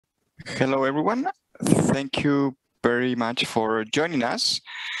Hello, everyone. Thank you very much for joining us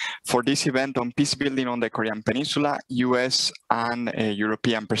for this event on peace building on the Korean Peninsula, US and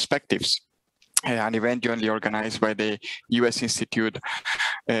European perspectives. An event jointly organized by the US Institute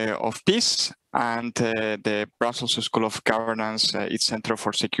of Peace and the Brussels School of Governance, its Center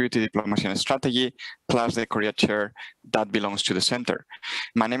for Security, Diplomacy and Strategy, plus the Korea chair that belongs to the center.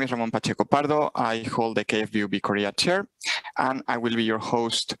 My name is Ramon Pacheco Pardo. I hold the KFBUB Korea chair, and I will be your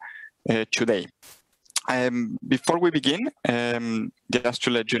host today. Before we begin, just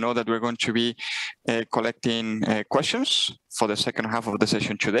to let you know that we're going to be collecting questions for the second half of the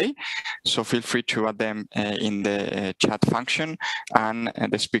session today. So feel free to add them in the chat function, and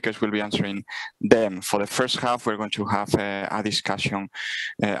the speakers will be answering them. For the first half, we're going to have a discussion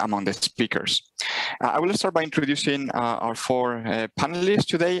among the speakers. I will start by introducing our four panelists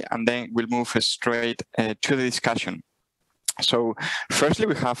today, and then we'll move straight to the discussion. So firstly,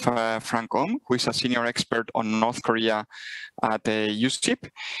 we have Frank Ong, who is a senior expert on North Korea at USIP.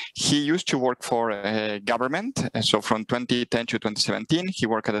 He used to work for government. So from 2010 to 2017, he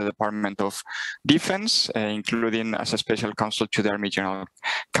worked at the Department of Defense, including as a special counsel to the Army General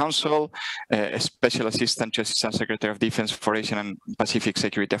Council, a special assistant to Assistant Secretary of Defense for Asian and Pacific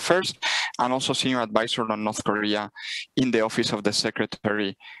Security Affairs, and also senior advisor on North Korea in the Office of the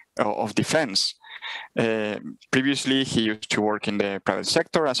Secretary of Defense. Previously, he used to work in the private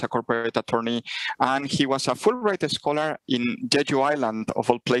sector as a corporate attorney, and he was a Fulbright scholar in Jeju Island, of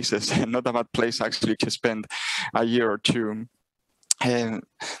all places, not a bad place actually to spend a year or two.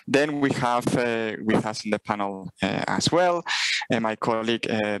 Then we have with us in the panel as well my colleague,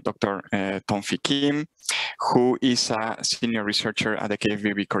 Dr. Tong-Fi Kim, who is a senior researcher at the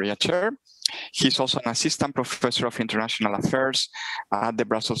KFBB Korea chair. He's also an assistant professor of international affairs at the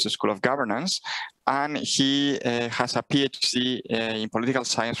Brussels School of Governance, and he has a PhD in political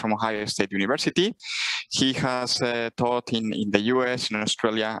science from Ohio State University. He has taught in the US, in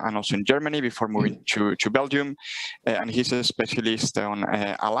Australia, and also in Germany before moving to Belgium, and he's a specialist on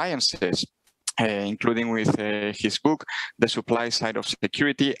alliances, including with his book, The Supply Side of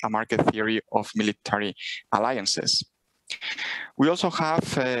Security, A Market Theory of Military Alliances. We also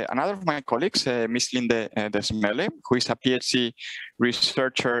have another of my colleagues, Ms. Linde Desmele, who is a PhD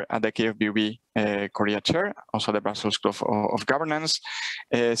researcher at the KFBUB Korea chair, also the Brussels School of Governance.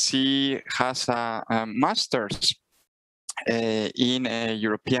 She has a master's in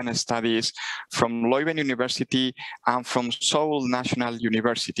European studies from Leuven University and from Seoul National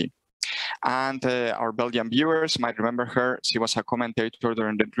University. And our Belgian viewers might remember her. She was a commentator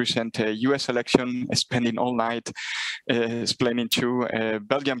during the recent US election, spending all night explaining to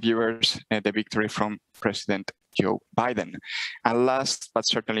Belgian viewers the victory from President Joe Biden. And last but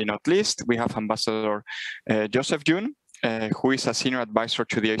certainly not least, we have Ambassador Joseph Jun, who is a senior advisor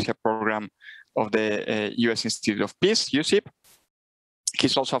to the Asia program of the US Institute of Peace, USIP.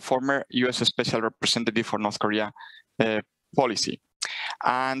 He's also a former US Special Representative for North Korea policy.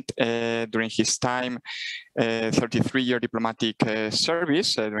 And during his time, 33-year diplomatic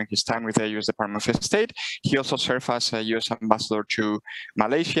service, during his time with the US Department of State, he also served as a US ambassador to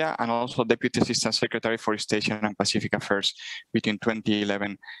Malaysia and also Deputy Assistant Secretary for East Asian and Pacific Affairs between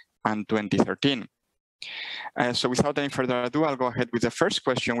 2011 and 2013. So without any further ado, I'll go ahead with the first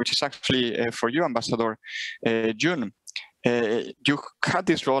question, which is actually for you, Ambassador Jun. You had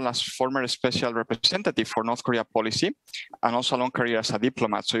this role as former special representative for North Korea policy and also a long career as a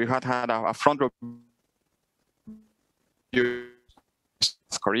diplomat. So you had a front row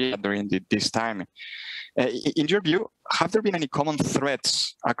South Korea during this time. In your view, have there been any common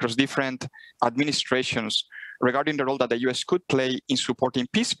threats across different administrations regarding the role that the US could play in supporting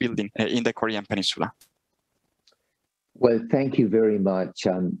peace building in the Korean Peninsula? Well, thank you very much.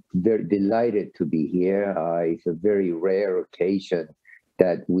 I'm very delighted to be here. It's a very rare occasion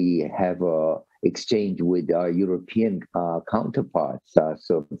that we have an exchange with our European counterparts.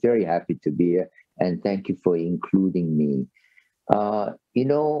 So very happy to be here, and thank you for including me. You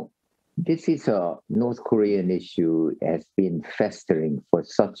know, this is a North Korean issue has been festering for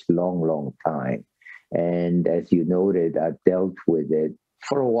such long time. And as you noted, I've dealt with it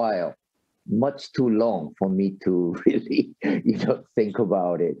for a while. Much too long for me to really, think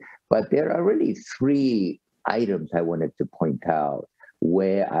about it. But there are really three items I wanted to point out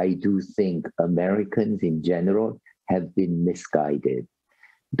where I do think Americans in general have been misguided.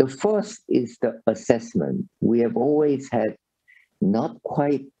 The first is the assessment. We have always had not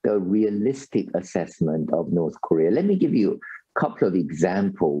quite the realistic assessment of North Korea. Let me give you a couple of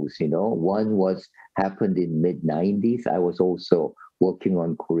examples. One happened in mid-90s. I was also working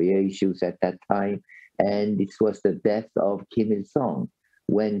on Korea issues at that time. And this was the death of Kim Il-sung,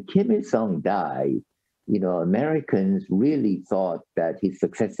 when Kim Il-sung died, Americans really thought that his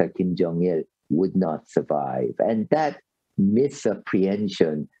successor, Kim Jong-il, would not survive. And that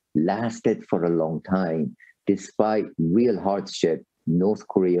misapprehension lasted for a long time, despite real hardship North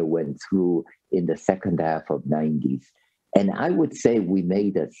Korea went through in the second half of 90s. And I would say we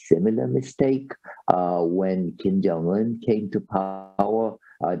made a similar mistake when Kim Jong-un came to power.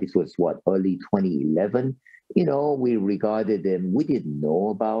 This was early 2011. We regarded him, we didn't know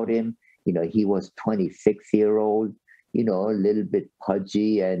about him. He was 26-year-old, a little bit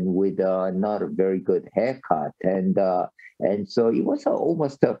pudgy and with not a very good haircut. And so it was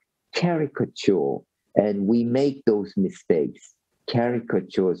almost a caricature. And we make those mistakes,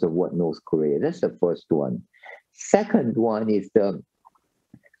 caricatures of what North Korea. That's the first one. Second one is the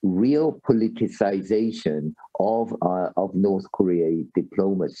real politicization of North Korea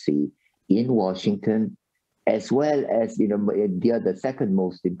diplomacy in Washington, as well as the second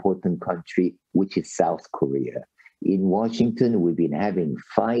most important country, which is South Korea. In Washington, we've been having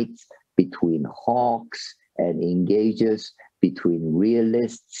fights between hawks and engagers, between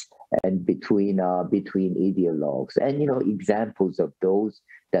realists and between ideologues. And examples of those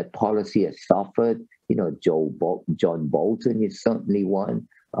that policy has suffered. John Bolton is certainly one.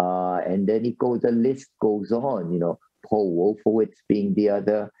 And then the list goes on, Paul Wolfowitz being the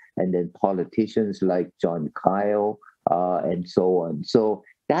other, and then politicians like John Kyle, and so on. So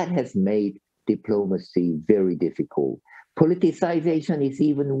that has made diplomacy very difficult. Politicization is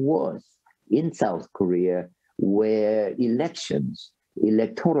even worse in South Korea, where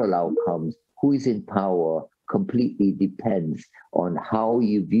electoral outcomes, who is in power, completely depends on how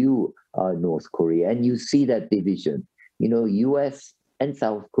you view North Korea. And you see that division. US and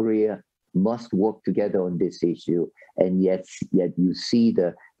South Korea must work together on this issue. And yet you see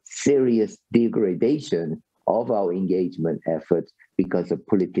the serious degradation of our engagement efforts because of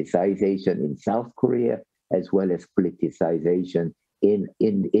politicization in South Korea, as well as politicization in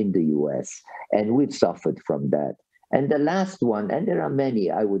the US. And we've suffered from that. And the last one, and there are many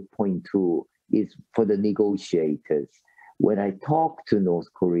I would point to, is for the negotiators. When I talk to North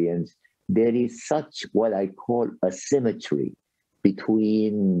Koreans, there is such what I call asymmetry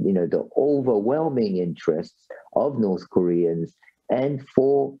between the overwhelming interests of North Koreans and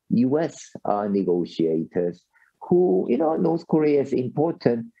for US negotiators who, North Korea is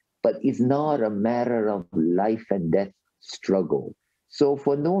important, but it's not a matter of life and death struggle. So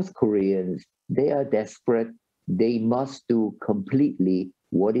for North Koreans, they are desperate. They must do completely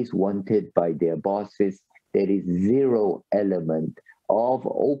what is wanted by their bosses. There is zero element of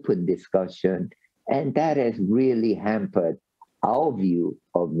open discussion. And that has really hampered our view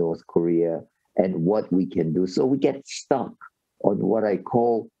of North Korea and what we can do. So we get stuck on what I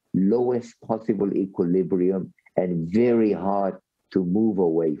call lowest possible equilibrium, and very hard to move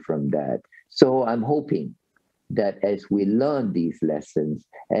away from that. So I'm hoping that as we learn these lessons,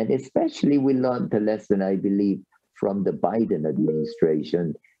 and especially we learned the lesson, I believe, from the Biden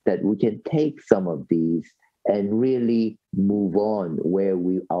administration, that we can take some of these and really move on where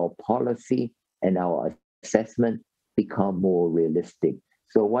our policy and our assessment become more realistic.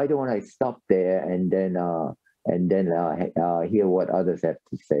 So why don't I stop there and then hear what others have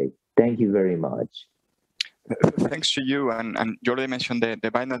to say. Thank you very much. Thanks to you. And you already mentioned the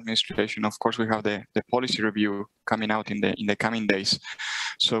Biden administration. Of course, we have the policy review coming out in the coming days.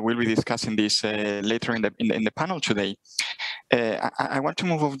 So we'll be discussing this later in the panel today. I want to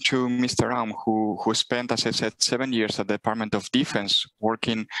move on to Mr. Raum, who spent, as I said, 7 years at the Department of Defense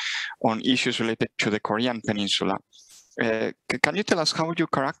working on issues related to the Korean Peninsula. Can you tell us how would you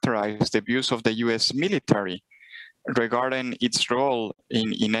characterize the views of the US military regarding its role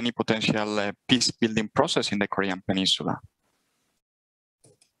in any potential peace-building process in the Korean Peninsula?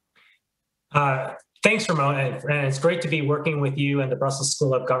 Thanks, Ramon, and it's great to be working with you and the Brussels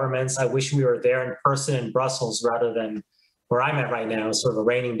School of Governments. I wish we were there in person in Brussels rather than where I'm at right now, sort of a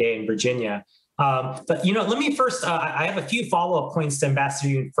raining day in Virginia. But let me first, I have a few follow-up points to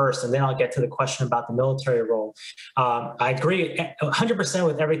Ambassador Yoon first, and then I'll get to the question about the military role. I agree 100%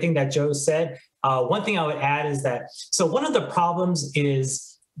 with everything that Joe said. One thing I would add is that, so one of the problems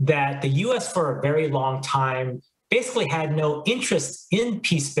is that the US for a very long time basically had no interest in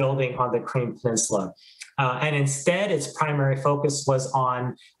peace building on the Korean Peninsula. And instead, its primary focus was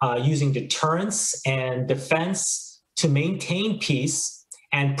on using deterrence and defense to maintain peace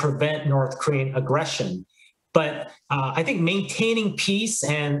and prevent North Korean aggression. But I think maintaining peace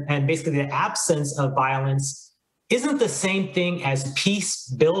and basically the absence of violence isn't the same thing as peace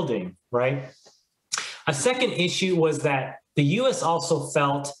building, right? A second issue was that the US also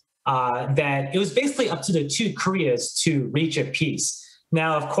felt that it was basically up to the two Koreas to reach a peace.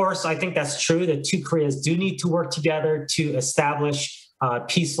 Now, of course, I think that's true that two Koreas do need to work together to establish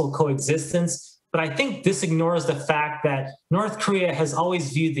peaceful coexistence. But I think this ignores the fact that North Korea has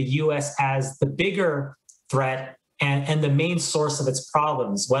always viewed the US as the bigger threat and the main source of its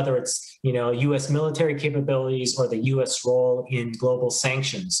problems, whether it's US military capabilities or the US role in global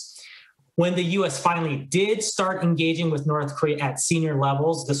sanctions. When the US finally did start engaging with North Korea at senior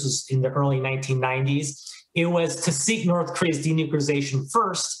levels, this was in the early 1990s, it was to seek North Korea's denuclearization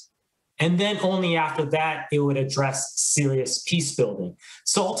first, and then only after that, it would address serious peace building.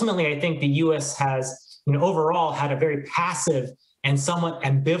 So ultimately, I think the US has overall had a very passive and somewhat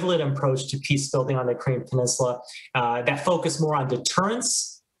ambivalent approach to peace building on the Korean Peninsula that focused more on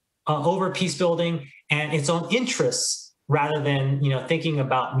deterrence over peace building and its own interests rather than thinking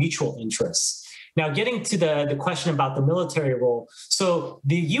about mutual interests. Now, getting to the question about the military role. So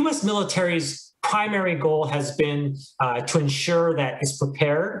the US military's primary goal has been to ensure that it's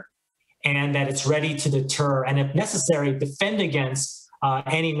prepared and that it's ready to deter and, if necessary, defend against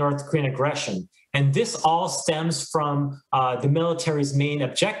any North Korean aggression. And this all stems from the military's main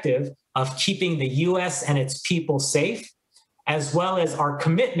objective of keeping the US and its people safe, as well as our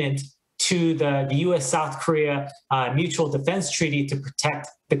commitment to the US-South Korea Mutual Defense Treaty to protect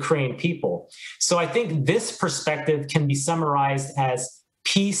the Korean people. So I think this perspective can be summarized as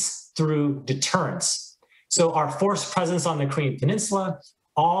peace through deterrence. So our force presence on the Korean Peninsula,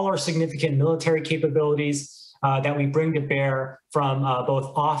 all our significant military capabilities that we bring to bear from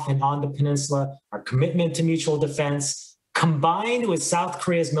both off and on the peninsula, our commitment to mutual defense, combined with South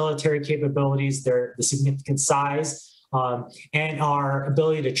Korea's military capabilities, the significant size, and our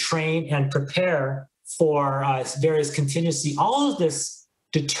ability to train and prepare for various contingency, all of this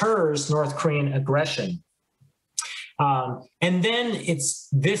deters North Korean aggression. And then it's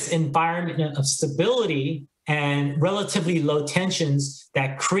this environment of stability and relatively low tensions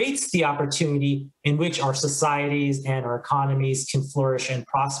that creates the opportunity in which our societies and our economies can flourish and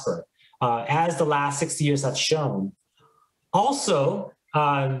prosper, as the last 60 years have shown. Also,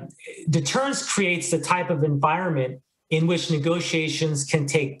 deterrence creates the type of environment in which negotiations can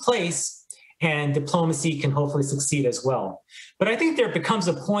take place and diplomacy can hopefully succeed as well. But I think there becomes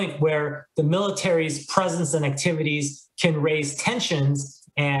a point where the military's presence and activities can raise tensions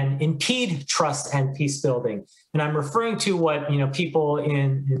and impede trust and peace building. And I'm referring to what people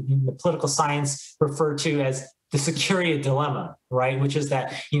in the political science refer to as the security dilemma, right? Which is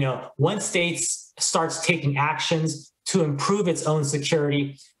that one state starts taking actions to improve its own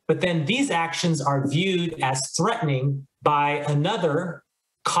security, but then these actions are viewed as threatening by another,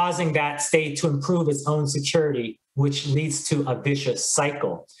 causing that state to improve its own security, which leads to a vicious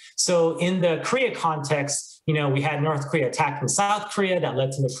cycle. So in the Korea context, we had North Korea attacking South Korea that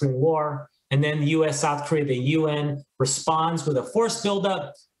led to the Korean War. And then the US, South Korea, the UN responds with a force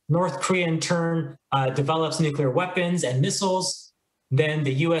buildup. North Korea in turn develops nuclear weapons and missiles. Then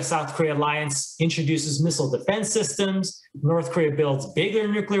the US, South Korea alliance introduces missile defense systems. North Korea builds bigger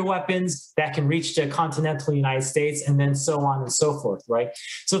nuclear weapons that can reach the continental United States, and then so on and so forth, right?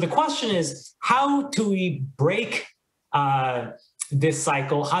 So the question is, how do we break this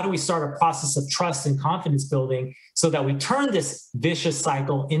cycle? How do we start a process of trust and confidence building so that we turn this vicious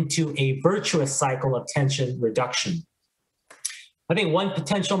cycle into a virtuous cycle of tension reduction? I think one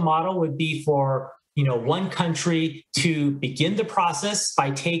potential model would be for one country to begin the process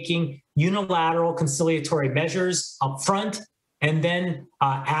by taking unilateral conciliatory measures up front and then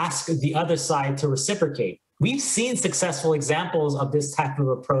ask the other side to reciprocate. We've seen successful examples of this type of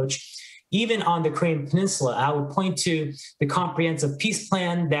approach even on the Korean Peninsula. I would point to the comprehensive peace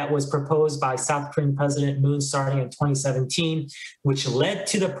plan that was proposed by South Korean President Moon starting in 2017, which led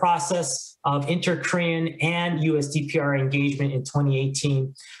to the process of inter-Korean and US DPR engagement in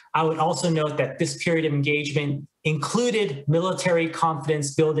 2018. I would also note that this period of engagement included military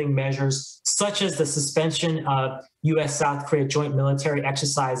confidence building measures, such as the suspension of US-South Korea joint military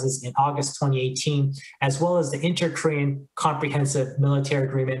exercises in August 2018, as well as the inter-Korean comprehensive military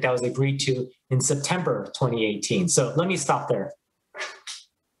agreement that was agreed to in September 2018. So let me stop there.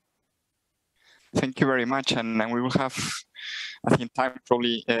 Thank you very much. And we will have, I think, time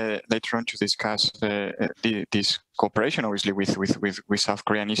probably later on to discuss this cooperation, obviously, with South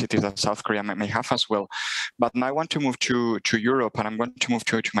Korea, initiatives that South Korea may have as well. But now I want to move to Europe, and I'm going to move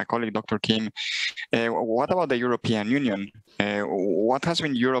to my colleague, Dr. Kim. What about the European Union? What has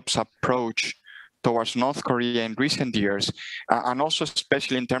been Europe's approach towards North Korea in recent years, and also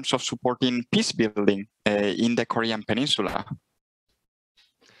especially in terms of supporting peace building in the Korean Peninsula?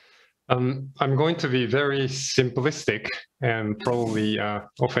 I'm going to be very simplistic and probably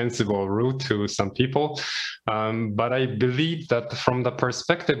offensive or rude to some people, but I believe that from the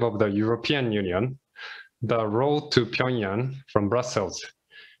perspective of the European Union, the road to Pyongyang from Brussels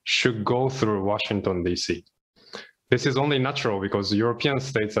should go through Washington, D.C. This is only natural because European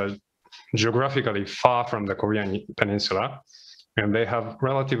states are geographically far from the Korean Peninsula, and they have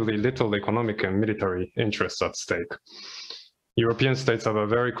relatively little economic and military interests at stake. European states have a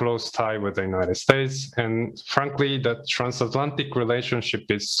very close tie with the United States, and frankly, the transatlantic relationship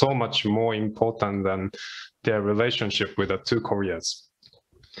is so much more important than their relationship with the two Koreas.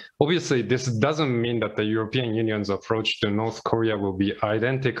 Obviously, this doesn't mean that the European Union's approach to North Korea will be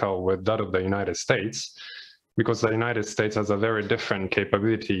identical with that of the United States, because the United States has a very different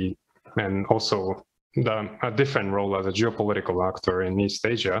capability and also a different role as a geopolitical actor in East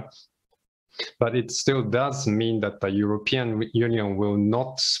Asia. But it still does mean that the European Union will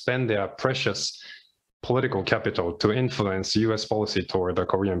not spend their precious political capital to influence US policy toward the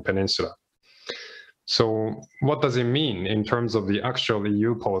Korean Peninsula. So what does it mean in terms of the actual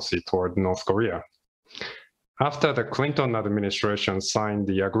EU policy toward North Korea? After the Clinton administration signed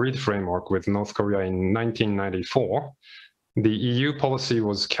the agreed framework with North Korea in 1994, the EU policy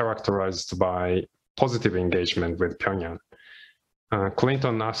was characterized by positive engagement with Pyongyang.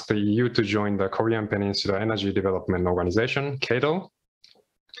 Clinton asked the EU to join the Korean Peninsula Energy Development Organization, KEDO,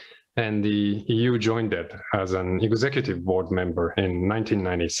 and the EU joined it as an executive board member in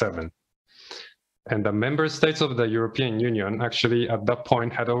 1997. And the member states of the European Union actually at that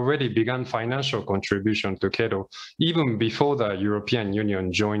point had already begun financial contribution to KEDO even before the European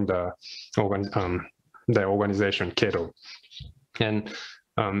Union joined the organization KEDO. And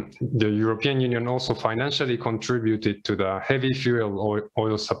the European Union also financially contributed to the heavy fuel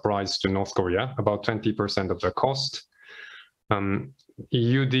oil supplies to North Korea, about 20% of the cost.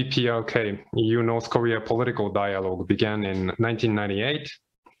 EU DPRK, EU-North Korea political dialogue began in 1998,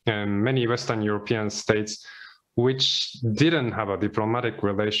 and many Western European states which didn't have a diplomatic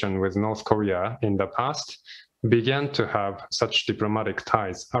relation with North Korea in the past began to have such diplomatic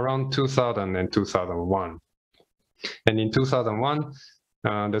ties around 2000 and 2001. And in 2001,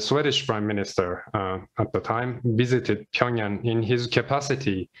 the Swedish Prime Minister at the time visited Pyongyang in his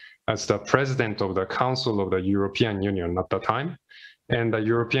capacity as the President of the Council of the European Union at the time, and the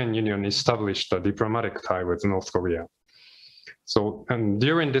European Union established a diplomatic tie with North Korea. So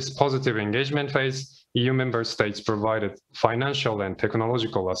during this positive engagement phase, EU member states provided financial and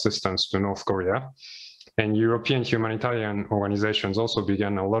technological assistance to North Korea, and European humanitarian organizations also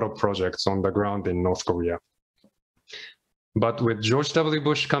began a lot of projects on the ground in North Korea. But with George W.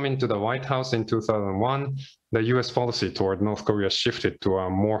 Bush coming to the White House in 2001, the US policy toward North Korea shifted to a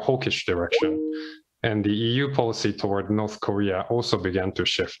more hawkish direction, and the EU policy toward North Korea also began to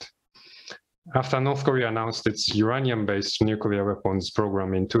shift. After North Korea announced its uranium-based nuclear weapons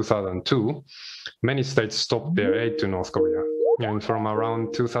program in 2002, many states stopped their aid to North Korea. And from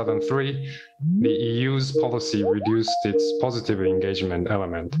around 2003, the EU's policy reduced its positive engagement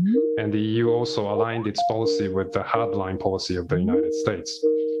element, and the EU also aligned its policy with the hardline policy of the United States.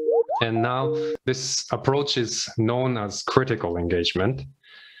 And now this approach is known as critical engagement.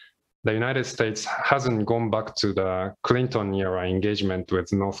 The United States hasn't gone back to the Clinton-era engagement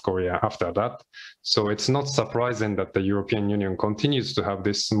with North Korea after that, so it's not surprising that the European Union continues to have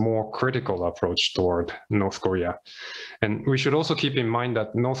this more critical approach toward North Korea. And we should also keep in mind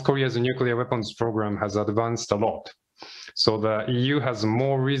that North Korea's nuclear weapons program has advanced a lot. So the EU has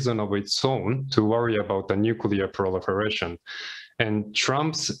more reason of its own to worry about the nuclear proliferation. And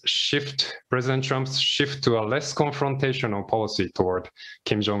President Trump's shift to a less confrontational policy toward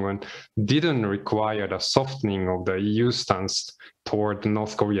Kim Jong-un didn't require the softening of the EU stance toward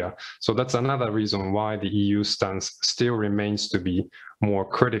North Korea. So that's another reason why the EU stance still remains to be more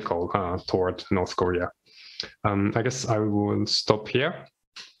critical toward North Korea. I guess I will stop here.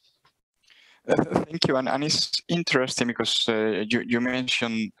 Thank you, and it's interesting because you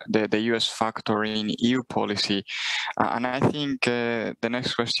mentioned the US factor in EU policy, and I think the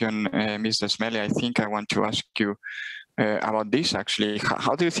next question, Ms. Desmeli, I think I want to ask you about this actually.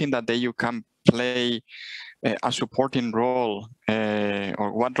 How do you think that the EU can play a supporting role,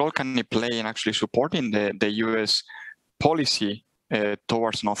 or what role can it play in actually supporting the US policy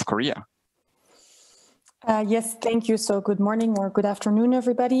towards North Korea? Yes, thank you. So good morning or good afternoon,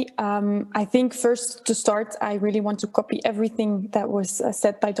 everybody. I think first to start, I really want to copy everything that was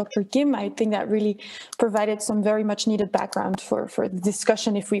said by Dr. Kim. I think that really provided some very much needed background for the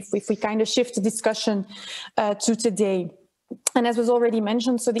discussion if we kind of shift the discussion to today. And as was already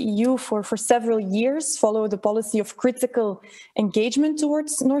mentioned, so the EU for several years followed the policy of critical engagement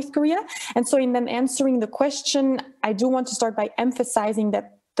towards North Korea. And so in then answering the question, I do want to start by emphasizing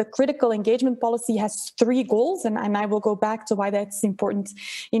that the critical engagement policy has 3 goals, and I will go back to why that's important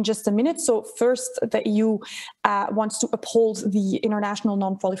in just a minute. So first, the EU wants to uphold the international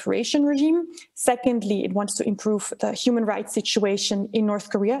non-proliferation regime. Secondly, it wants to improve the human rights situation in North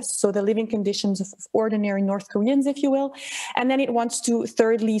Korea, so the living conditions of ordinary North Koreans, if you will. And then it wants to,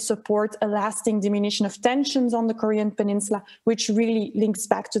 thirdly, support a lasting diminution of tensions on the Korean Peninsula, which really links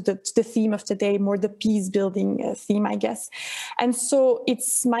back to the theme of today, more the peace-building theme, I guess. And so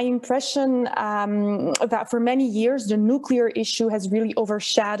it's my impression that for many years, the nuclear issue has really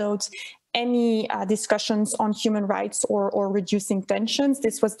overshadowed any discussions on human rights or reducing tensions.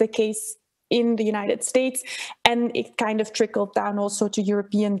 This was the case in the United States, and it kind of trickled down also to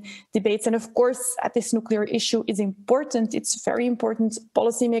European debates. And of course, this nuclear issue is important. It's very important.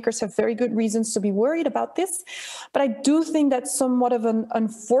 Policymakers have very good reasons to be worried about this. But I do think that somewhat of an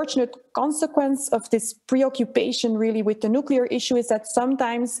unfortunate consequence of this preoccupation really with the nuclear issue is that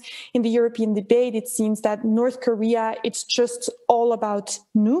sometimes in the European debate, it seems that North Korea, it's just all about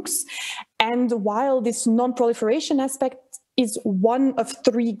nukes. And while this non-proliferation aspect is one of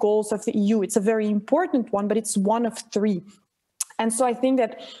 3 goals of the EU. It's a very important one, but it's one of 3. And so I think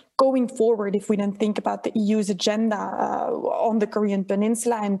that going forward, if we then think about the EU's agenda on the Korean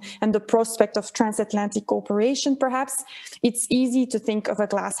Peninsula and the prospect of transatlantic cooperation, perhaps, it's easy to think of a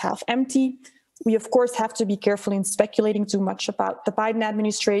glass half empty. We, of course, have to be careful in speculating too much about the Biden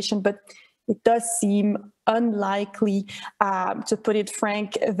administration, but it does seem unlikely, to put it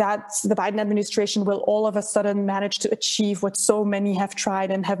frank, that the Biden administration will all of a sudden manage to achieve what so many have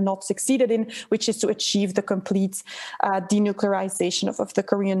tried and have not succeeded in, which is to achieve the complete denuclearization of the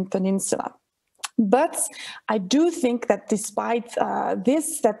Korean Peninsula. But I do think that despite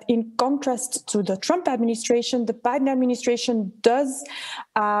this, that in contrast to the Trump administration, the Biden administration does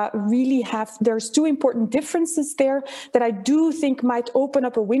really have, there's 2 important differences there that I do think might open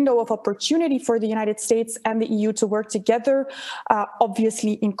up a window of opportunity for the United States and the EU to work together,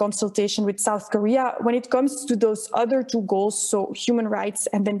 obviously in consultation with South Korea, when it comes to those other 2 goals, so human rights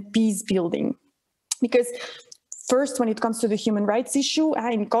and then peace building. Because first, when it comes to the human rights issue,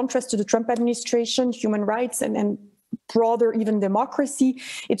 in contrast to the Trump administration, human rights and broader even democracy,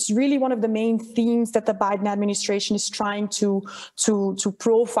 it's really one of the main themes that the Biden administration is trying to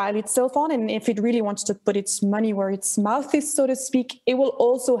profile itself on. And if it really wants to put its money where its mouth is, so to speak, it will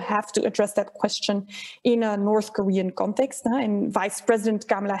also have to address that question in a North Korean context. And Vice President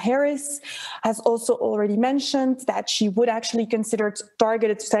Kamala Harris has also already mentioned that she would actually consider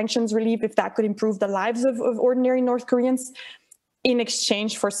targeted sanctions relief if that could improve the lives of ordinary North Koreans, in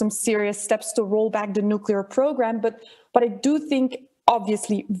exchange for some serious steps to roll back the nuclear program. But I do think,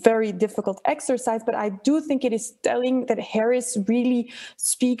 obviously, very difficult exercise, but I do think it is telling that Harris really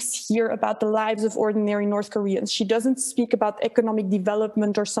speaks here about the lives of ordinary North Koreans. She doesn't speak about economic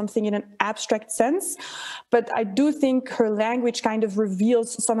development or something in an abstract sense, but I do think her language kind of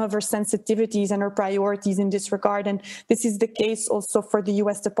reveals some of her sensitivities and her priorities in this regard. And this is the case also for the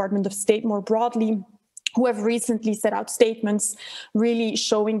US Department of State more broadly, who have recently set out statements really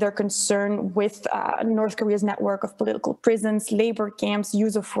showing their concern with North Korea's network of political prisons, labor camps,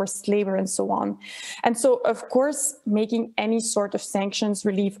 use of forced labor, and so on. And so, of course, making any sort of sanctions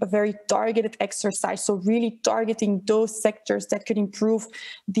relief a very targeted exercise, so really targeting those sectors that could improve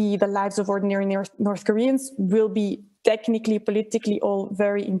the lives of ordinary North Koreans will be technically, politically, all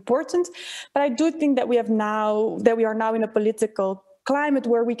very important. But I do think that we are now in a political climate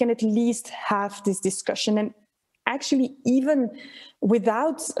where we can at least have this discussion. And actually, even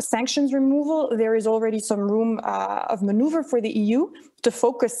without sanctions removal, there is already some room of maneuver for the EU to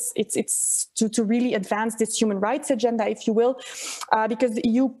focus to really advance this human rights agenda, if you will, because the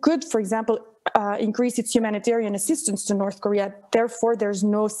EU could, for example, increase its humanitarian assistance to North Korea. Therefore, there's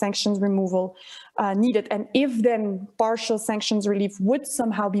no sanctions removal needed. And if then partial sanctions relief would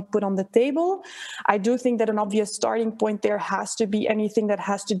somehow be put on the table, I do think that an obvious starting point there has to be anything that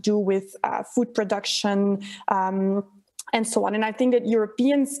has to do with food production, and so on. And I think that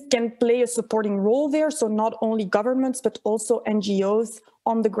Europeans can play a supporting role there. So not only governments, but also NGOs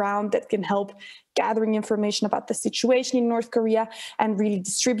on the ground that can help gathering information about the situation in North Korea and really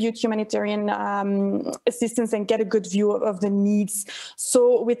distribute humanitarian assistance and get a good view of the needs.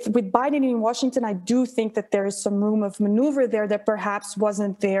 So with Biden in Washington, I do think that there is some room of maneuver there that perhaps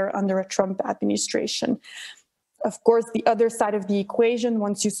wasn't there under a Trump administration. Of course, the other side of the equation,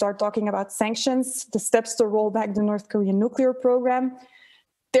 once you start talking about sanctions, the steps to roll back the North Korean nuclear program,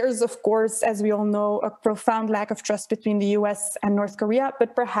 There's, of course, as we all know, a profound lack of trust between the US and North Korea,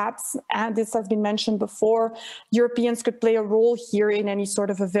 but perhaps, and this has been mentioned before, Europeans could play a role here in any sort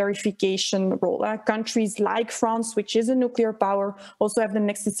of a verification role. Countries like France, which is a nuclear power, also have the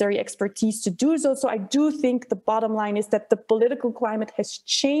necessary expertise to do so. So I do think the bottom line is that the political climate has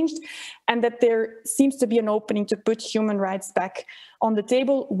changed and that there seems to be an opening to put human rights back on the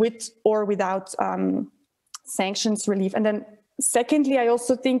table with or without sanctions relief. And then secondly, I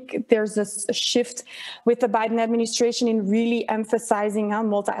also think there's a shift with the Biden administration in really emphasizing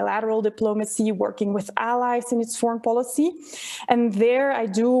multilateral diplomacy, working with allies in its foreign policy. And there I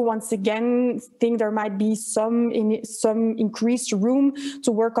do once again think there might be some increased room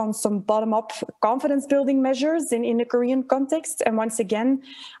to work on some bottom-up confidence building measures in the Korean context. And once again,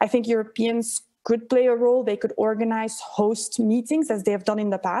 I think Europeans could play a role. They could organize, host meetings as they have done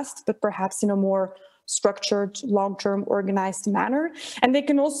in the past, but perhaps in a more structured, long-term, organized manner. And they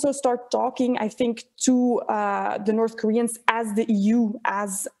can also start talking, I think, to the North Koreans as the EU,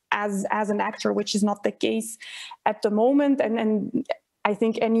 as an actor, which is not the case at the moment. And I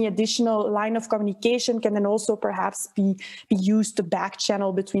think any additional line of communication can then also perhaps be used to back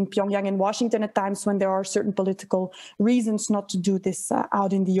channel between Pyongyang and Washington at times when there are certain political reasons not to do this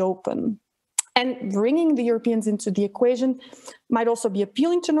out in the open. And bringing the Europeans into the equation might also be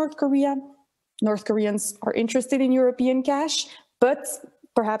appealing to North Korea. North Koreans are interested in European cash, but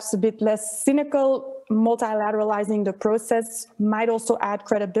perhaps a bit less cynical. Multilateralizing the process might also add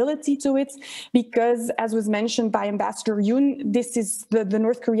credibility to it because, as was mentioned by Ambassador Yoon, this is the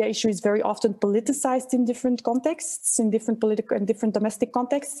North Korea issue is very often politicized in different contexts, in different political and different domestic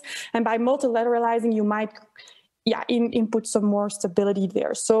contexts. And by multilateralizing, you might input some more stability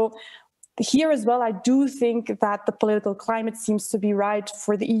there. So here as well, I do think that the political climate seems to be right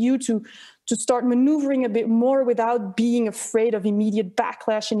for the EU to start maneuvering a bit more without being afraid of immediate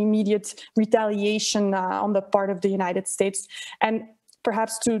backlash and immediate retaliation on the part of the United States. And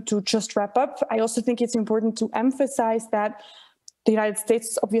perhaps to just wrap up, I also think it's important to emphasize that the United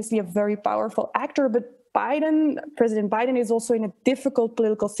States is obviously a very powerful actor, but President Biden is also in a difficult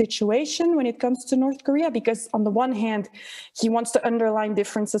political situation when it comes to North Korea, because on the one hand, he wants to underline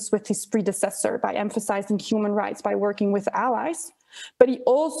differences with his predecessor by emphasizing human rights, by working with allies, but he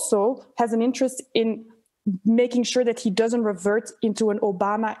also has an interest in making sure that he doesn't revert into an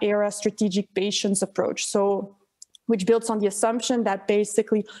Obama-era strategic patience approach. So, which builds on the assumption that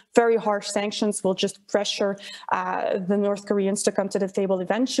basically very harsh sanctions will just pressure the North Koreans to come to the table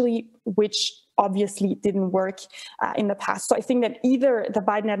eventually, which obviously didn't work in the past. So I think that either the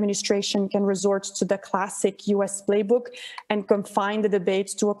Biden administration can resort to the classic US playbook and confine the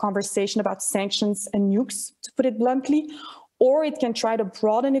debate to a conversation about sanctions and nukes, to put it bluntly, or it can try to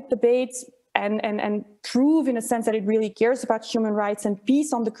broaden its debate and prove in a sense that it really cares about human rights and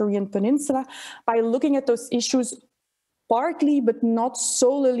peace on the Korean Peninsula by looking at those issues partly, but not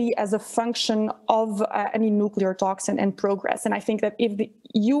solely as a function of any nuclear talks and progress. And I think that if the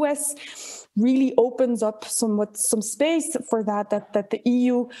US really opens up some space for that the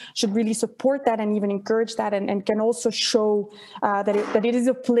EU should really support that and even encourage that, and can also show that it is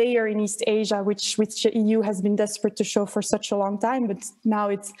a player in East Asia, which the EU has been desperate to show for such a long time, but now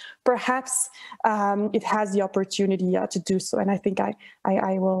it's perhaps it has the opportunity to do so. And I think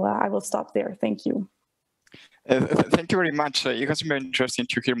I will stop there. Thank you. Thank you very much. It has been very interesting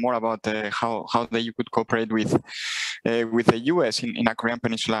to hear more about how the EU could cooperate with the US in a Korean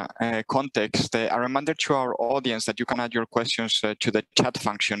Peninsula context. A reminder to our audience that you can add your questions to the chat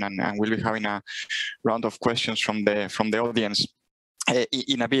function, and we'll be having a round of questions from the audience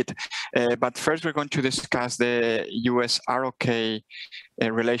in a bit. But first, we're going to discuss the US-ROK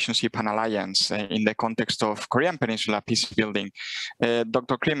relationship and alliance in the context of Korean Peninsula peace building.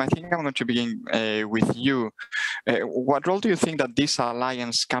 Dr. Krim, I think I'm going to begin with you. What role do you think that this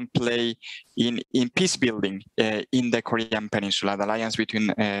alliance can play in peace building in the Korean Peninsula, the alliance between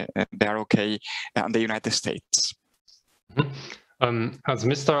the ROK and the United States? As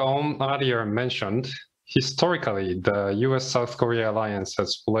Mr. Aum earlier mentioned, historically, the US-South Korea alliance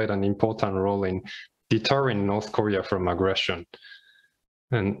has played an important role in deterring North Korea from aggression.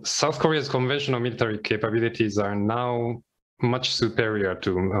 And South Korea's conventional military capabilities are now much superior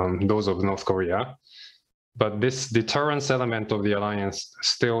to those of North Korea. But this deterrence element of the alliance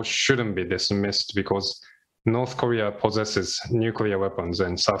still shouldn't be dismissed because North Korea possesses nuclear weapons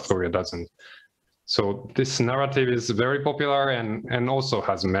and South Korea doesn't. So this narrative is very popular and also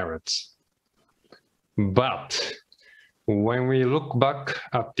has merits. But when we look back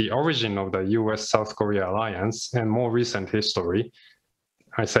at the origin of the US-South Korea alliance and more recent history,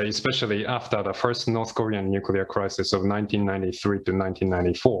 I say especially after the first North Korean nuclear crisis of 1993 to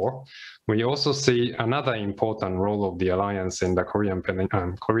 1994, we also see another important role of the alliance in the Korean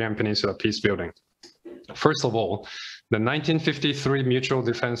Peninsula peacebuilding. First of all, the 1953 Mutual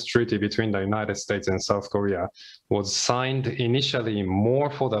Defense Treaty between the United States and South Korea was signed initially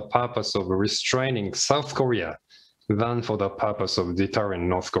more for the purpose of restraining South Korea than for the purpose of deterring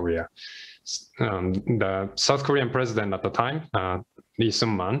North Korea. The South Korean president at the time, Lee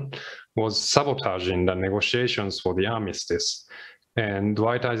Sung-man, was sabotaging the negotiations for the armistice. And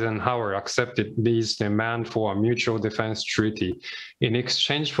Dwight Eisenhower accepted Lee's demand for a mutual defense treaty in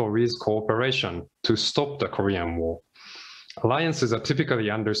exchange for Lee's cooperation to stop the Korean War. Alliances are typically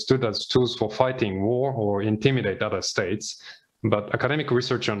understood as tools for fighting war or intimidate other states, but academic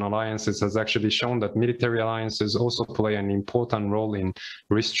research on alliances has actually shown that military alliances also play an important role in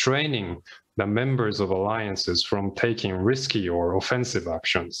restraining the members of alliances from taking risky or offensive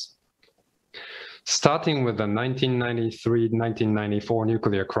actions. Starting with the 1993-1994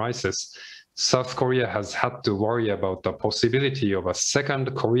 nuclear crisis, South Korea has had to worry about the possibility of a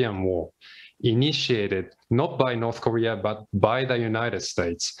second Korean War, initiated not by North Korea, but by the United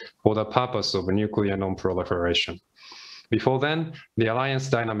States for the purpose of nuclear non-proliferation. Before then, the alliance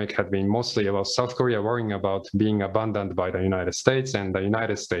dynamic had been mostly about South Korea worrying about being abandoned by the United States and the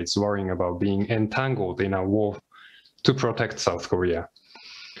United States worrying about being entangled in a war to protect South Korea.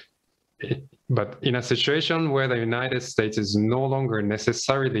 But in a situation where the United States is no longer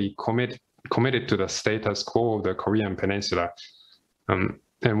necessarily committed to the status quo of the Korean Peninsula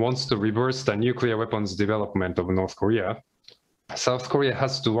and wants to reverse the nuclear weapons development of North Korea, South Korea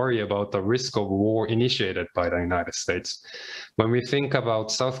has to worry about the risk of war initiated by the United States. When we think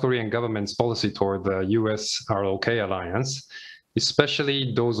about South Korean government's policy toward the US ROK alliance,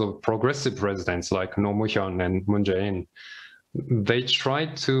 especially those of progressive presidents like Roh Moo-hyun and Moon Jae-in, they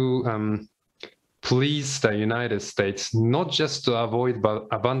tried to please the United States, not just to avoid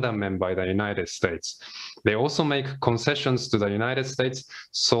abandonment by the United States. They also make concessions to the United States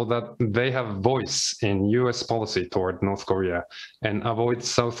so that they have voice in US policy toward North Korea and avoid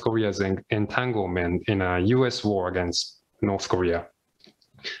South Korea's entanglement in a US war against North Korea.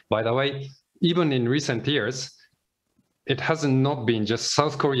 By the way, even in recent years, it has not been just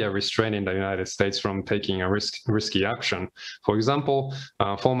South Korea restraining the United States from taking a risky action. For example,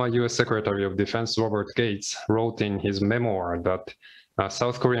 former US Secretary of Defense Robert Gates wrote in his memoir that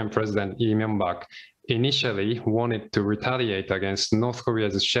South Korean President Lee Myung-bak initially wanted to retaliate against North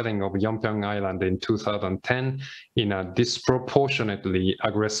Korea's shelling of Yeonpyeong Island in 2010 in a disproportionately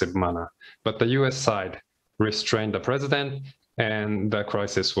aggressive manner. But the US side restrained the president, and the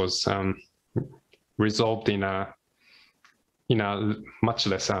crisis was resolved in a much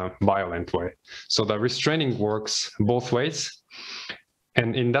less violent way. So the restraining works both ways.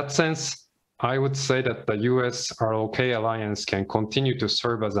 And in that sense, I would say that the US ROK alliance can continue to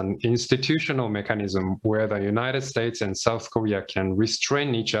serve as an institutional mechanism where the United States and South Korea can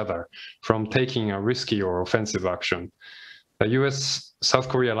restrain each other from taking a risky or offensive action. The US-South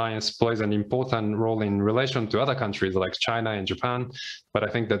Korea alliance plays an important role in relation to other countries like China and Japan, but I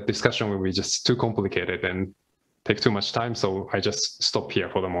think that discussion will be just too complicated and take too much time, so I just stop here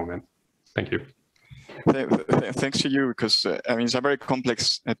for the moment. Thank you. Thanks to you, because I mean, it's a very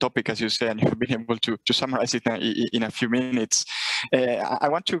complex topic, as you say, and you've been able to summarize it in a few minutes. I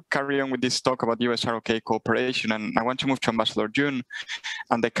want to carry on with this talk about US-ROK cooperation, and I want to move to Ambassador Yoon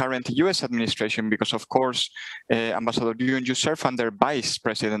and the current US administration, because of course, Ambassador Yoon, you served under Vice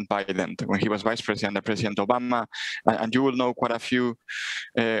President Biden when he was Vice President under President Obama, and you will know quite a few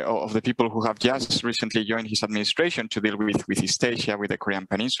of the people who have just recently joined his administration to deal with East Asia, with the Korean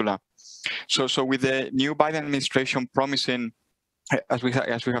Peninsula. So with the new Biden administration promising, as we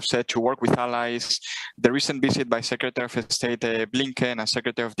have said, to work with allies, the recent visit by Secretary of State Blinken and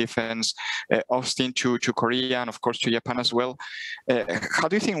Secretary of Defense Austin to Korea and of course to Japan as well, how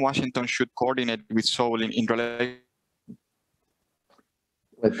do you think Washington should coordinate with Seoul in relation?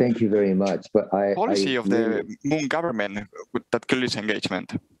 Well, thank you very much. But policy of the Moon government with that clearly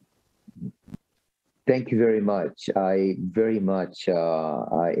engagement. Thank you very much. I very much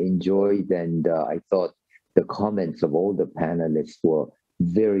I enjoyed, and I thought the comments of all the panelists were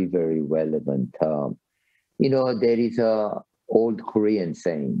very, very relevant. You know, there is a old Korean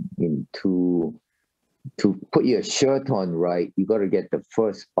saying, to put your shirt on right, you got to get the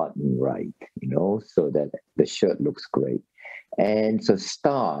first button right, so that the shirt looks great. And so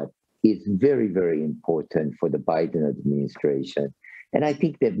start is very, very important for the Biden administration. And I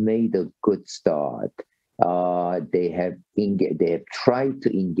think they've made a good start. They have tried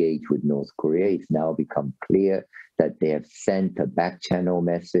to engage with North Korea. It's now become clear that they have sent a back channel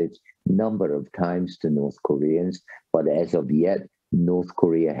message number of times to North Koreans, but as of yet, North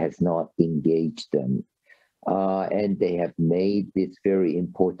Korea has not engaged them. And they have made this very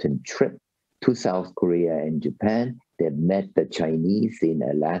important trip to South Korea and Japan. They've met the Chinese in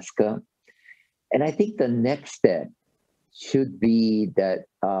Alaska. And I think the next step should be that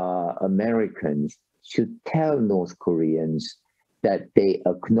Americans should tell North Koreans that they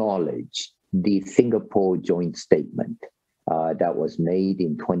acknowledge the Singapore joint statement that was made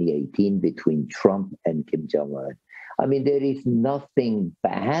in 2018 between Trump and Kim Jong-un. I mean, there is nothing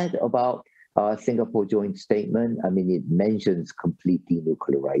bad about Singapore joint statement. I mean, it mentions complete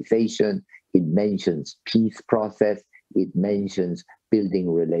denuclearization. It mentions peace process. It mentions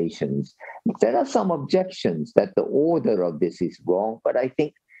building relations. There are some objections that the order of this is wrong, but I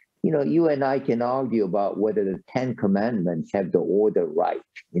think, you know, you and I can argue about whether the 10 Commandments have the order right,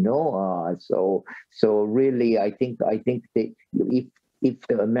 you know? So really, I think that if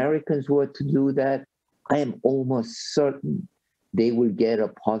the Americans were to do that, I am almost certain they will get a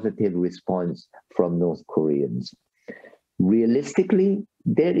positive response from North Koreans. Realistically,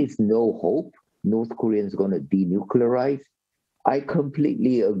 there is no hope North Korea is going to denuclearize. I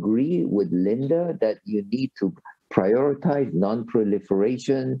completely agree with Linda that you need to prioritize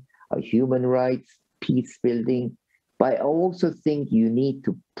non-proliferation, human rights, peace building, but I also think you need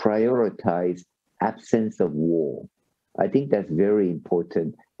to prioritize absence of war. I think that's very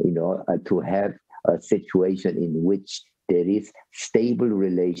important, you know, to have a situation in which there is stable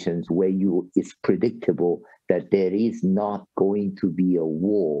relations where it's predictable that there is not going to be a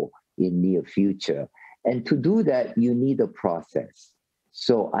war in near future. And to do that, you need a process.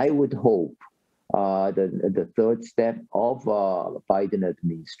 So I would hope the third step of Biden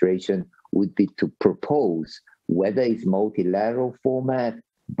administration would be to propose, whether it's multilateral format,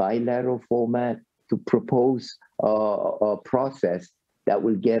 bilateral format, to propose a process that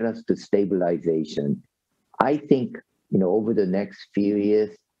will get us to stabilization. I think, you know, over the next few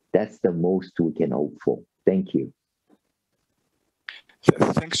years, that's the most we can hope for. Thank you.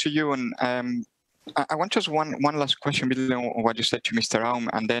 Thanks to you. And I want just one last question building on what you said to Mr. Aum,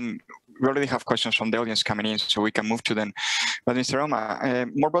 and then we already have questions from the audience coming in, so we can move to them. But Mr.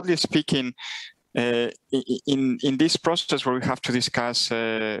 Aum, more broadly speaking, in this process where we have to discuss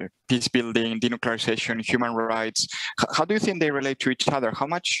peace building, denuclearization, human rights, how do you think they relate to each other? How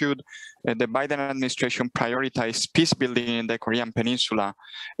much should the Biden administration prioritize peace building in the Korean Peninsula,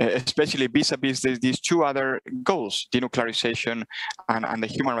 especially vis-a-vis these two other goals, denuclearization and the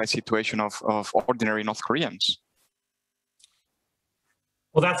human rights situation of ordinary North Koreans?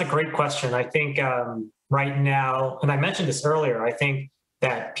 Well, that's a great question. I think right now, and I mentioned this earlier, I think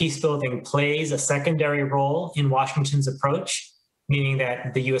that peace building plays a secondary role in Washington's approach, meaning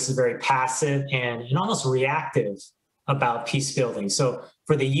that the U.S. is very passive and almost reactive about peace building. So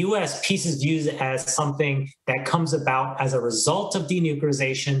for the U.S., peace is viewed as something that comes about as a result of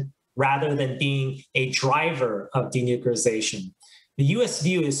denuclearization rather than being a driver of denuclearization. The U.S.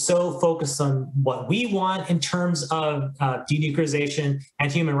 view is so focused on what we want in terms of denuclearization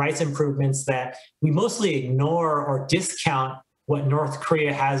and human rights improvements that we mostly ignore or discount what North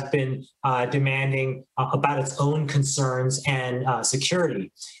Korea has been demanding about its own concerns and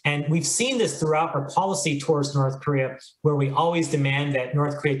security. And we've seen this throughout our policy towards North Korea, where we always demand that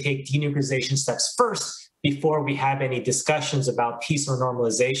North Korea take denuclearization steps first before we have any discussions about peace or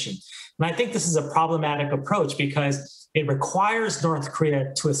normalization. And I think this is a problematic approach because it requires North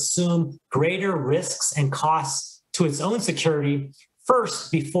Korea to assume greater risks and costs to its own security first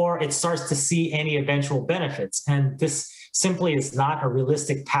before it starts to see any eventual benefits. And this simply is not a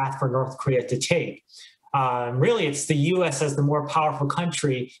realistic path for North Korea to take. Really, it's the U.S. as the more powerful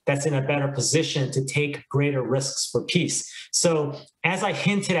country that's in a better position to take greater risks for peace. So as I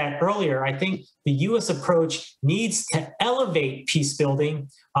hinted at earlier, I think the U.S. approach needs to elevate peace building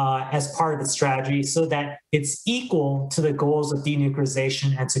as part of its strategy so that it's equal to the goals of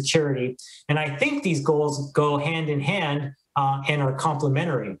denuclearization and security. And I think these goals go hand in hand and are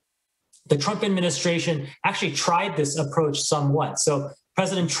complementary. The Trump administration actually tried this approach somewhat. So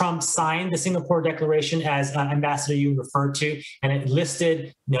President Trump signed the Singapore Declaration, as Ambassador Yoon referred to, and it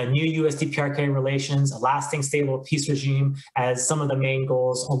listed new US-DPRK relations, a lasting, stable peace regime as some of the main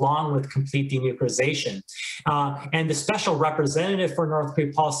goals, along with complete denuclearization. And the special representative for North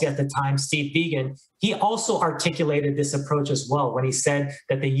Korea policy at the time, Steve Biegun, he also articulated this approach as well when he said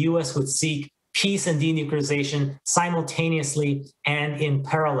that the US would seek peace and denuclearization simultaneously and in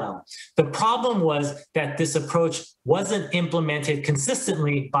parallel. The problem was that this approach wasn't implemented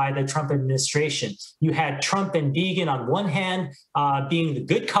consistently by the Trump administration. You had Trump and Biden on one hand being the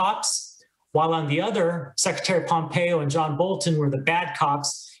good cops, while on the other, Secretary Pompeo and John Bolton were the bad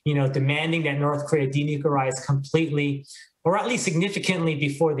cops, demanding that North Korea denuclearize completely, or at least significantly,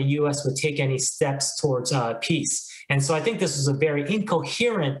 before the US would take any steps towards peace. And so I think this was a very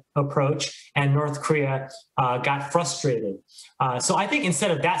incoherent approach, and North Korea got frustrated. So I think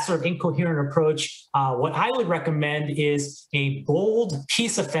instead of that sort of incoherent approach, what I would recommend is a bold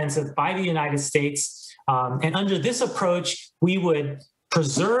peace offensive by the United States. And under this approach, we would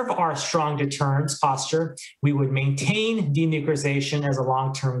preserve our strong deterrence posture. We would maintain denuclearization as a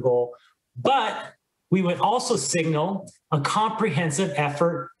long-term goal, but we would also signal a comprehensive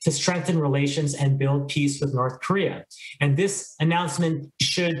effort to strengthen relations and build peace with North Korea. And this announcement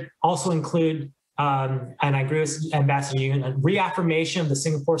should also include, and I agree with Ambassador Yoon, a reaffirmation of the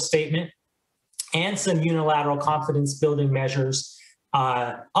Singapore statement and some unilateral confidence building measures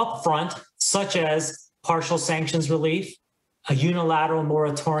upfront, such as partial sanctions relief, a unilateral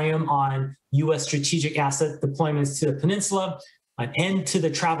moratorium on US strategic asset deployments to the peninsula, an end to the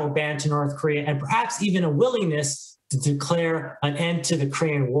travel ban to North Korea, and perhaps even a willingness to declare an end to the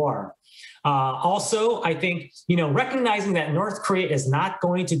Korean War. Also, I think, recognizing that North Korea is not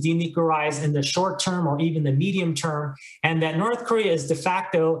going to denuclearize in the short term or even the medium term, and that North Korea is de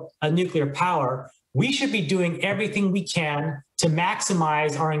facto a nuclear power, we should be doing everything we can to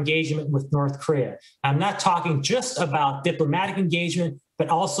maximize our engagement with North Korea. I'm not talking just about diplomatic engagement, but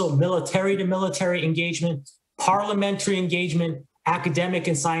also military to military engagement, parliamentary engagement, academic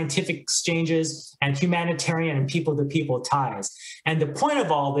and scientific exchanges, and humanitarian and people-to-people ties. And the point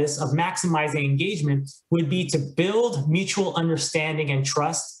of all this, of maximizing engagement, would be to build mutual understanding and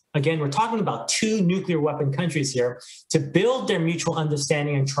trust. Again, we're talking about two nuclear weapon countries here, to build their mutual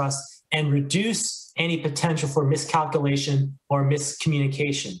understanding and trust and reduce any potential for miscalculation or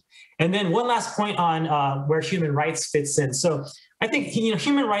miscommunication. And then one last point on where human rights fits in. So I think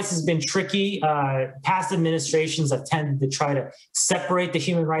human rights has been tricky. Past administrations have tended to try to separate the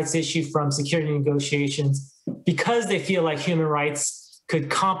human rights issue from security negotiations because they feel like human rights could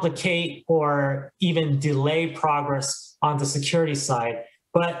complicate or even delay progress on the security side.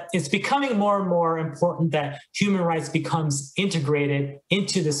 But it's becoming more and more important that human rights becomes integrated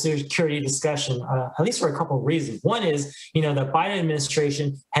into the security discussion, at least for a couple of reasons. One is, the Biden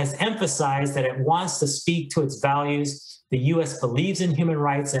administration has emphasized that it wants to speak to its values. The U.S. believes in human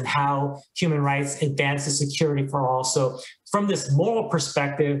rights and how human rights advances security for all. So from this moral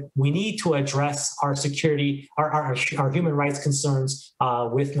perspective, we need to address our security, our human rights concerns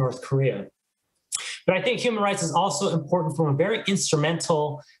with North Korea. But I think human rights is also important from a very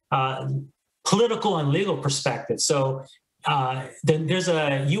instrumental political and legal perspective. So there's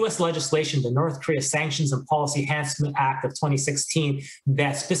a U.S. legislation, the North Korea Sanctions and Policy Enhancement Act of 2016,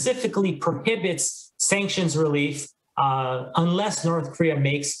 that specifically prohibits sanctions relief unless North Korea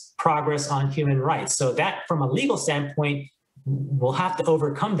makes progress on human rights. So that, from a legal standpoint, we'll have to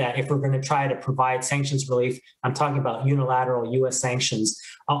overcome that if we're going to try to provide sanctions relief. I'm talking about unilateral U.S. sanctions.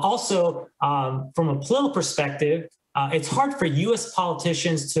 Also, from a political perspective, it's hard for U.S.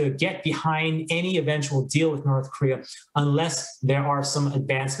 politicians to get behind any eventual deal with North Korea unless there are some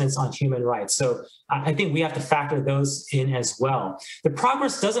advancements on human rights. So I think we have to factor those in as well. The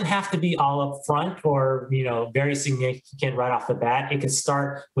progress doesn't have to be all up front or very significant right off the bat. It could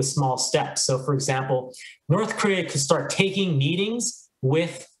start with small steps. So, for example, North Korea could start taking meetings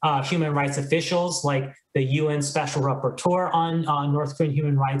with human rights officials like the UN Special Rapporteur on North Korean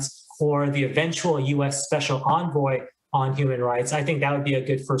human rights, or the eventual U.S. Special Envoy on human rights. I think that would be a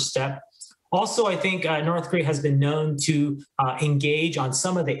good first step. Also, I think North Korea has been known to engage on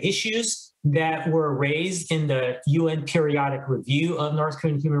some of the issues that were raised in the UN periodic review of North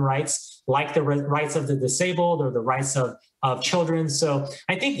Korean human rights, like the rights of the disabled or the rights of children. So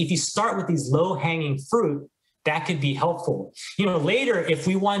I think if you start with these low-hanging fruit, that could be helpful. Later, if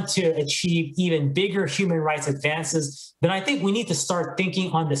we want to achieve even bigger human rights advances, then I think we need to start thinking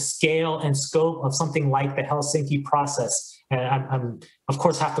on the scale and scope of something like the Helsinki process. And I'm of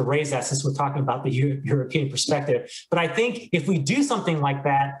course, have to raise that since we're talking about the European perspective. But I think if we do something like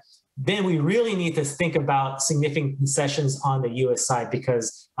that, then we really need to think about significant concessions on the U.S. side,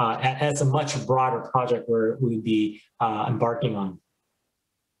 because that's a much broader project where we'd be embarking on.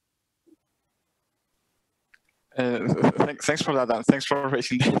 Thanks for that, Dan. Thanks for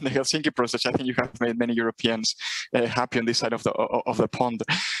raising the Helsinki process. I think you have made many Europeans happy on this side of the pond.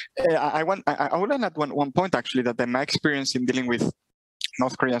 I would add one point, actually, that in my experience in dealing with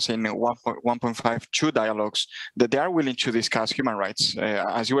North Koreans in 1.52 dialogues, that they are willing to discuss human rights.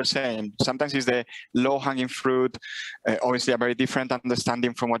 As you were saying, sometimes it's the low-hanging fruit, obviously a very different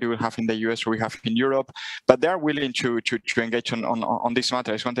understanding from what you will have in the US or we have in Europe, but they are willing to engage on this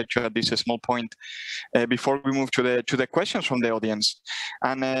matter. I just wanted to add this small point before we move to the questions from the audience.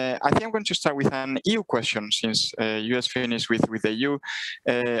 And I think I'm going to start with an EU question, since US finished with the EU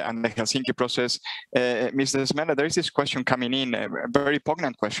and the Helsinki process. Ms. Desmena, there is this question coming in, a very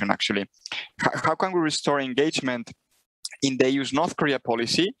poignant question actually. How can we restore engagement in the EU's North Korea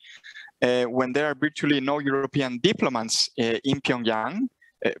policy when there are virtually no European diplomats in Pyongyang?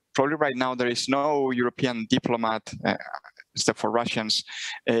 Probably right now there is no European diplomat except for Russians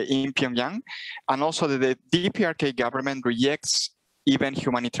in Pyongyang, and also the DPRK government rejects even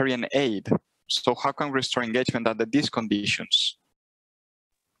humanitarian aid. So how can we restore engagement under these conditions?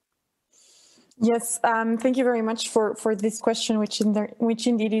 Yes, thank you very much for this question, which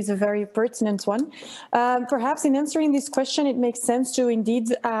indeed is a very pertinent one. Perhaps in answering this question, it makes sense to indeed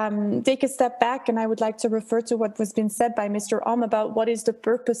take a step back, and I would like to refer to what was been said by Mr. Om about what is the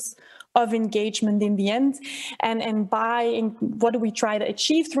purpose of engagement in the end, and what do we try to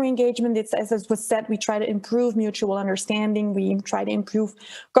achieve through engagement. It's, as was said, we try to improve mutual understanding, we try to improve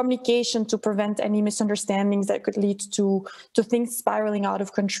communication to prevent any misunderstandings that could lead to things spiraling out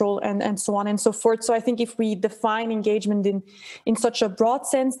of control, and so on and so forth. So I think if we define engagement in such a broad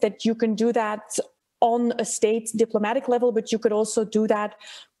sense, that you can do that on a state diplomatic level, but you could also do that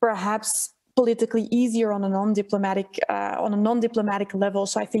perhaps politically easier on a non-diplomatic level.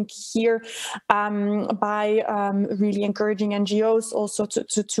 So I think here, by really encouraging NGOs also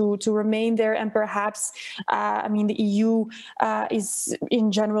to remain there, and perhaps, I mean, the EU is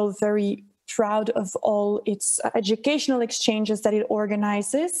in general very proud of all its educational exchanges that it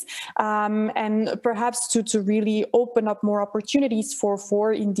organizes, and perhaps to really open up more opportunities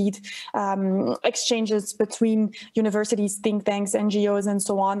for indeed exchanges between universities, think tanks, NGOs, and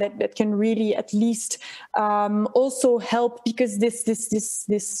so on, that can really at least also help, because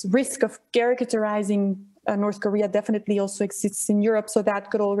this risk of caricaturizing North Korea definitely also exists in Europe. So that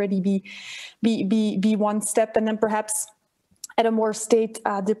could already be one step. And then perhaps at a more state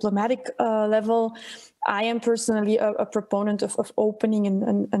diplomatic level, I am personally a proponent of opening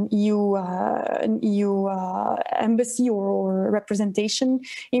an EU embassy or representation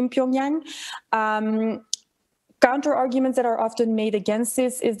in Pyongyang. Counter arguments that are often made against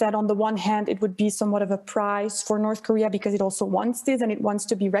this is that on the one hand, it would be somewhat of a prize for North Korea because it also wants this and it wants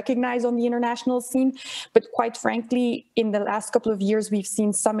to be recognized on the international scene. But quite frankly, in the last couple of years, we've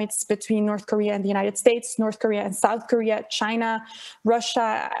seen summits between North Korea and the United States, North Korea and South Korea, China,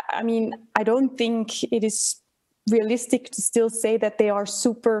 Russia. I mean, I don't think it is realistic to still say that they are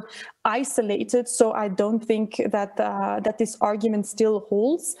super isolated. So I don't think that that this argument still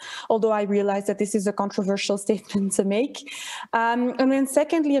holds, although I realize that this is a controversial statement to make. And then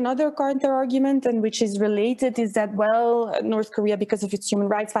secondly, another counter argument, and which is related, is that, well, North Korea, because of its human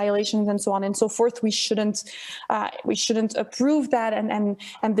rights violations and so on and so forth, we shouldn't approve that.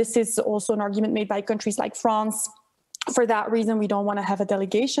 And this is also an argument made by countries like France. For that reason, we don't want to have a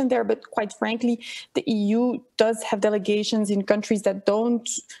delegation there. But quite frankly, the EU does have delegations in countries that don't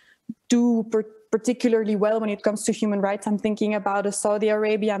do particularly well when it comes to human rights. I'm thinking about Saudi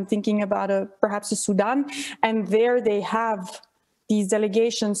Arabia, I'm thinking about perhaps Sudan, and there they have these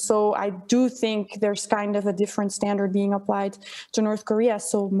delegations. So I do think there's kind of a different standard being applied to North Korea.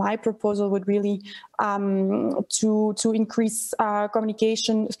 So my proposal would really to increase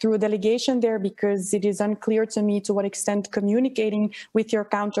communication through a delegation there, because it is unclear to me to what extent communicating with your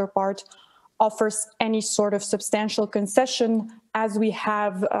counterpart offers any sort of substantial concession, as we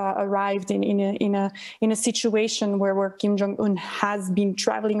have arrived in a situation where Kim Jong-un has been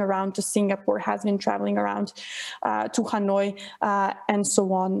traveling around to Singapore, has been traveling around to Hanoi, and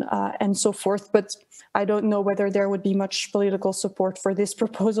so on and so forth. But I don't know whether there would be much political support for this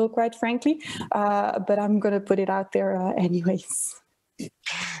proposal, quite frankly, but I'm going to put it out there anyways.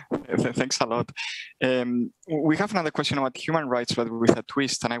 Thanks a lot. We have another question about human rights, but with a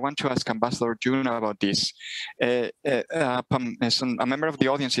twist, and I want to ask Ambassador Jun about this. A member of the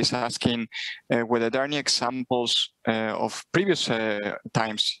audience is asking whether there are any examples of previous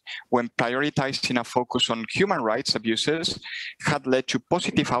times when prioritizing a focus on human rights abuses had led to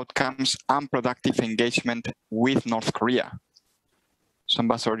positive outcomes and productive engagement with North Korea. So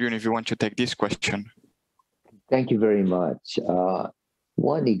Ambassador Jun, if you want to take this question. Thank you very much.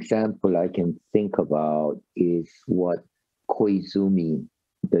 One example I can think about is what Koizumi,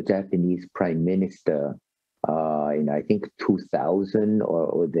 the Japanese Prime Minister, in I think 2000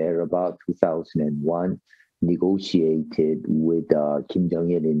 or thereabout 2001, negotiated with Kim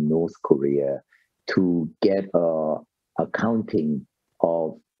Jong-il in North Korea to get accounting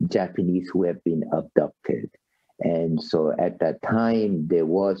of Japanese who have been abducted. And so at that time, there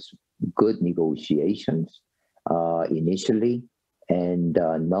was good negotiations initially, and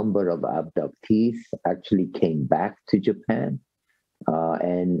a number of abductees actually came back to Japan,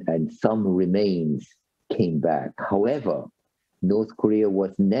 and some remains came back. However, North Korea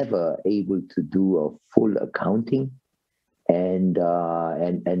was never able to do a full accounting, and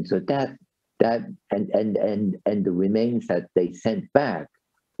so that the remains that they sent back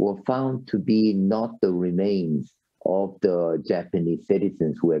were found to be not the remains of the Japanese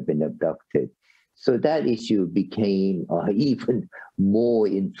citizens who had been abducted. So that issue became even more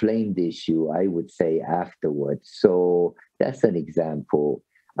inflamed issue, I would say, afterwards. So that's an example.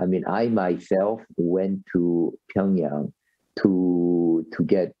 I mean, I myself went to Pyongyang to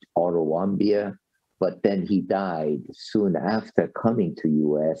get Otto Warmbier, but then he died soon after coming to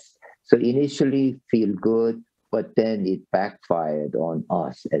US. So initially feel good, but then it backfired on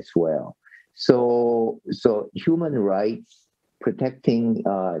us as well. So human rights, protecting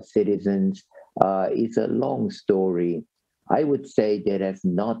citizens is a long story. I would say there has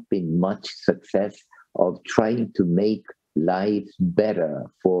not been much success of trying to make lives better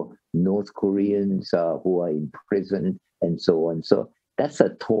for North Koreans who are imprisoned and so on. So that's a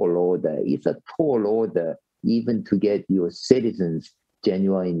tall order. It's a tall order even to get your citizens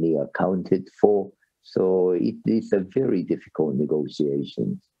genuinely accounted for. So it is a very difficult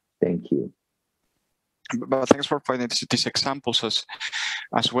negotiation. Thank you. But thanks for providing these examples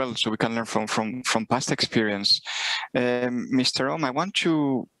as well, so we can learn from past experience. Mr. Ohm, I want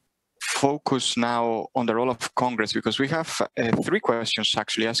to focus now on the role of Congress, because we have 3 questions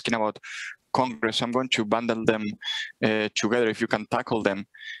actually asking about Congress. I'm going to bundle them together if you can tackle them.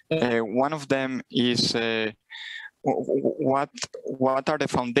 One of them is what are the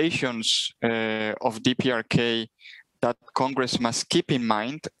foundations of DPRK that Congress must keep in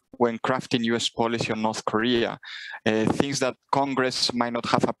mind when crafting US policy on North Korea, things that Congress might not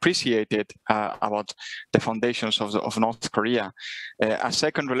have appreciated about the foundations of North Korea. A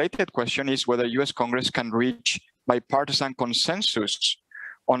second related question is whether US Congress can reach bipartisan consensus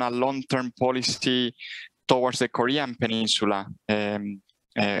on a long-term policy towards the Korean Peninsula,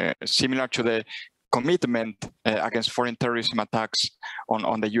 similar to the commitment against foreign terrorism attacks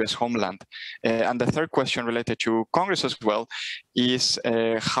on the US homeland. And the third question related to Congress as well is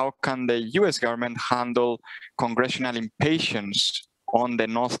how can the US government handle congressional impatience on the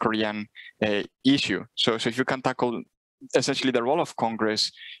North Korean issue? So if you can tackle essentially the role of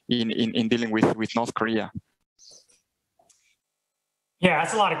Congress in dealing with North Korea. Yeah,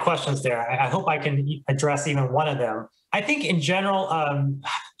 that's a lot of questions there. I hope I can address even one of them. I think in general,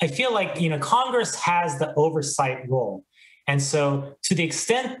 I feel like Congress has the oversight role. And so to the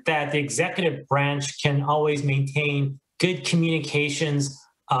extent that the executive branch can always maintain good communications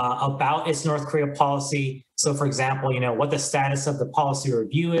about its North Korea policy. So for example, what the status of the policy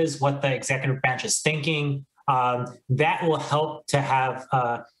review is, what the executive branch is thinking, that will help to have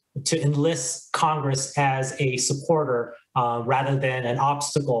to enlist Congress as a supporter rather than an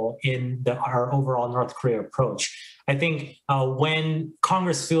obstacle in our overall North Korea approach. I think when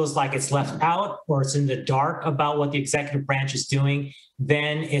Congress feels like it's left out or it's in the dark about what the executive branch is doing,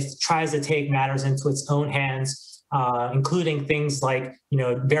 then it tries to take matters into its own hands, including things like,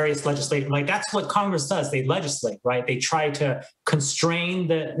 various legislation. Like that's what Congress does. They legislate, right? They try to constrain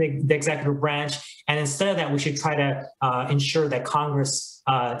the executive branch. And instead of that, we should try to ensure that Congress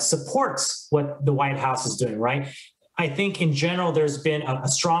supports what the White House is doing, right? I think in general, there's been a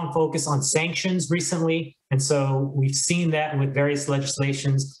strong focus on sanctions recently. And so we've seen that with various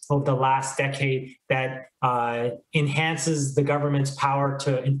legislations over the last decade that enhances the government's power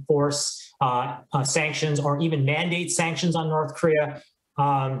to enforce sanctions or even mandate sanctions on North Korea.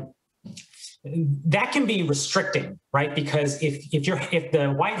 That can be restricting, right? Because if the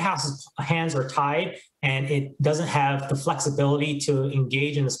White House's hands are tied and it doesn't have the flexibility to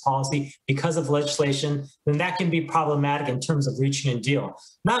engage in this policy because of legislation, then that can be problematic in terms of reaching a deal.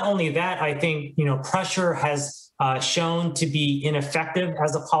 Not only that, I think pressure has shown to be ineffective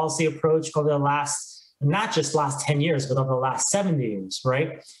as a policy approach over the not just last 10 years, but over the last 70 years,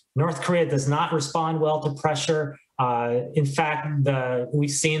 right? North Korea does not respond well to pressure. In fact, we've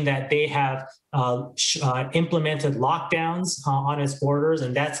seen that they have implemented lockdowns on its borders,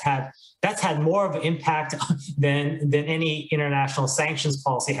 and that's had that's had more of an impact than any international sanctions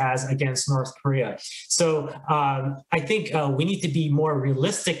policy has against North Korea. So I think we need to be more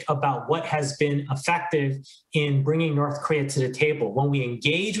realistic about what has been effective in bringing North Korea to the table. When we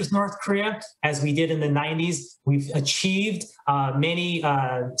engage with North Korea, as we did in the 90s, we've achieved many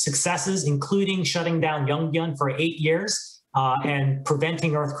successes, including shutting down Yongbyon for 8 years. And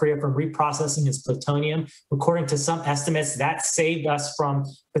preventing North Korea from reprocessing its plutonium. According to some estimates, that saved us from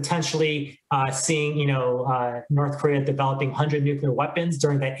potentially seeing, North Korea developing 100 nuclear weapons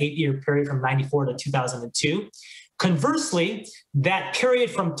during that 8-year period from 94 to 2002. Conversely, that period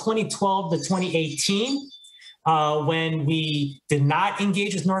from 2012 to 2018, when we did not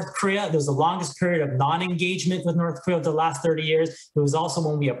engage with North Korea, there was the longest period of non-engagement with North Korea of the last 30 years. It was also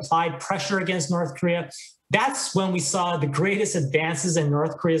when we applied pressure against North Korea. That's when we saw the greatest advances in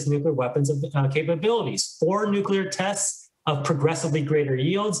North Korea's nuclear weapons capabilities. 4 nuclear tests of progressively greater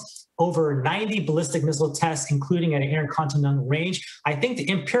yields, over 90 ballistic missile tests, including at an intercontinental range. I think the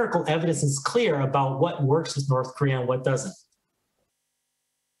empirical evidence is clear about what works with North Korea and what doesn't.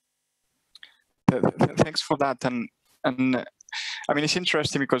 Thanks for that. And I mean, it's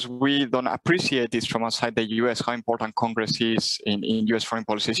interesting because we don't appreciate this from outside the US, how important Congress is in US foreign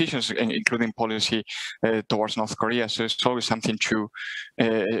policy decisions, including policy towards North Korea. So it's always something to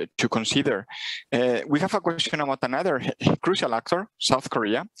consider. We have a question about another crucial actor, South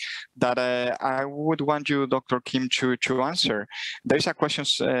Korea, that I would want you, Dr. Kim, to answer. There is a question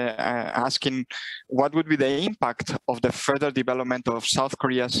asking what would be the impact of the further development of South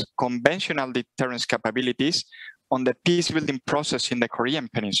Korea's conventional deterrence capabilities on the peace-building process in the Korean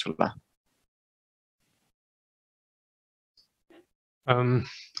Peninsula?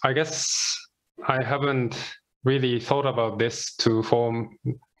 I guess I haven't really thought about this to form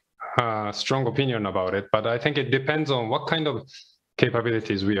a strong opinion about it, but I think it depends on what kind of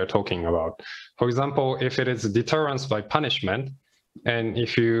capabilities we are talking about. For example, if it is deterrence by punishment, and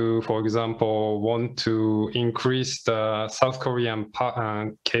if you, for example, want to increase the South Korean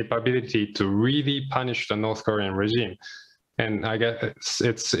capability to really punish the North Korean regime, and I guess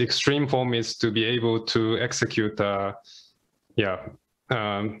its extreme form is to be able to execute a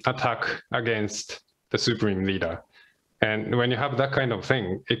attack against the supreme leader. And when you have that kind of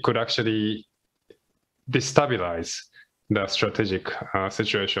thing, it could actually destabilize the strategic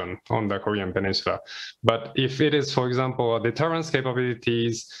situation on the Korean Peninsula. But if it is, for example, deterrence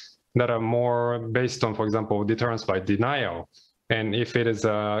capabilities that are more based on, for example, deterrence by denial, and if it is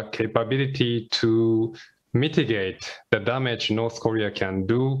a capability to mitigate the damage North Korea can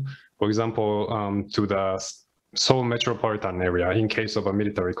do, for example, to the Seoul metropolitan area in case of a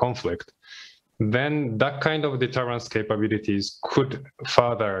military conflict, then that kind of deterrence capabilities could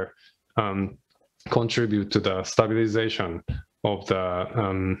further contribute to the stabilization of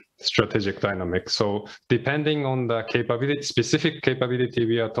the strategic dynamic. So depending on the capability, specific capability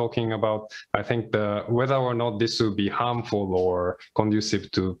we are talking about, I think whether or not this will be harmful or conducive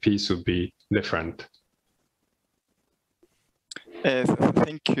to peace would be different.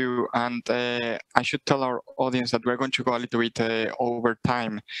 Thank you. And I should tell our audience that we're going to go a little bit over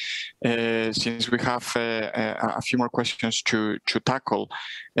time since we have a few more questions to tackle.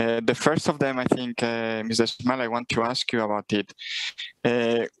 The first of them, I think, Mr. Ismail, I want to ask you about it.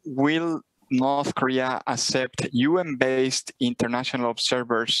 Will North Korea accept UN-based international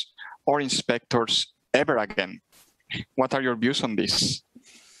observers or inspectors ever again? What are your views on this?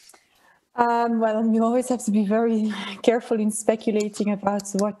 Well, you always have to be very careful in speculating about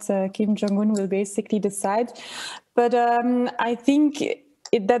what Kim Jong-un will basically decide. But I think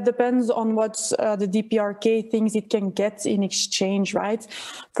that depends on what the DPRK thinks it can get in exchange, right?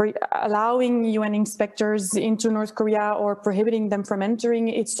 For allowing UN inspectors into North Korea or prohibiting them from entering,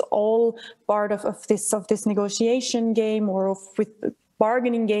 it's all part of this negotiation game or with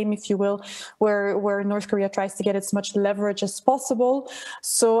bargaining game, if you will, where North Korea tries to get as much leverage as possible.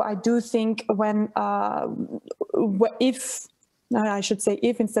 So I do think if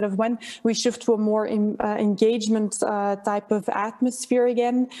instead of when we shift to a more engagement type of atmosphere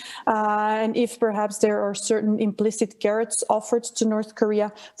again, and if perhaps there are certain implicit carrots offered to North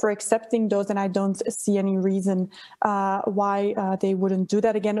Korea for accepting those, and I don't see any reason why they wouldn't do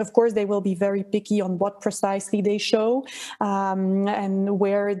that again. Of course, they will be very picky on what precisely they show and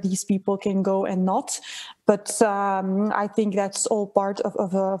where these people can go and not. But I think that's all part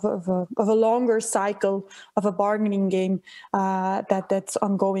of a longer cycle of a bargaining game that's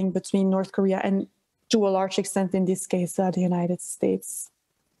ongoing between North Korea and, to a large extent, in this case, the United States.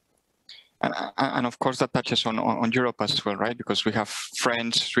 And of course, that touches on Europe as well, right? Because we have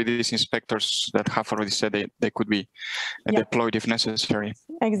French Swedish inspectors that have already said they could be deployed if necessary.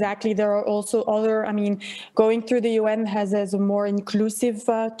 Exactly. There are also other, going through the UN has a more inclusive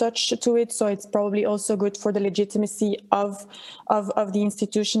touch to it. So it's probably also good for the legitimacy of the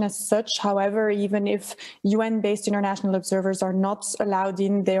institution as such. However, even if UN-based international observers are not allowed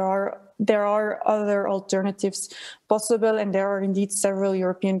in, there are other alternatives possible, and there are indeed several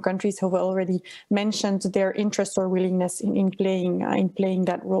European countries who have already mentioned their interest or willingness in playing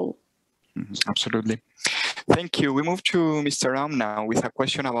that role. Absolutely. Thank you. We move to Mr. Raum now with a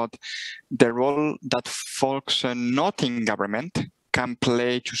question about the role that folks not in government can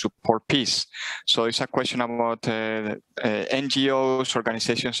play to support peace. So it's a question about NGOs,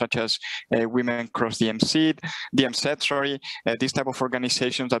 organizations such as Women Cross DMZ, these type of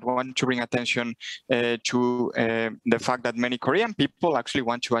organizations that want to bring attention to the fact that many Korean people actually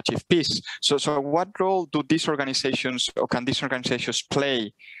want to achieve peace. So what role do these organizations, or can these organizations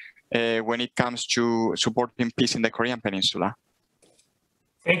play when it comes to supporting peace in the Korean Peninsula?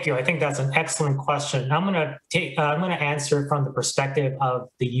 Thank you. I think that's an excellent question. I'm going to answer from the perspective of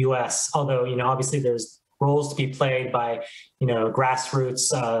the U.S. Although, obviously there's roles to be played by,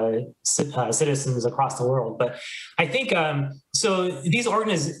 grassroots citizens across the world. But I think so. These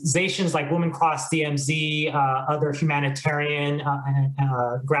organizations like Women Cross DMZ, other humanitarian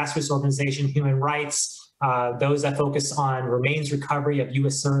grassroots organization, human rights. Those that focus on remains recovery of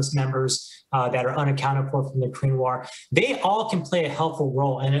U.S. service members that are unaccounted for from the Korean War, they all can play a helpful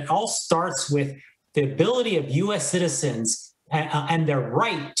role. And it all starts with the ability of U.S. citizens and their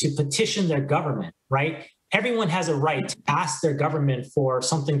right to petition their government, right? Everyone has a right to ask their government for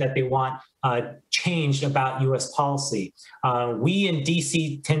something that they want changed about U.S. policy. We in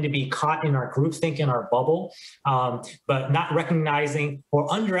D.C. tend to be caught in our groupthink, in our bubble, but not recognizing or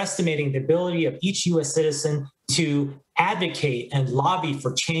underestimating the ability of each U.S. citizen to advocate and lobby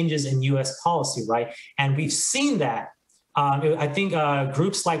for changes in U.S. policy, right? And we've seen that. I think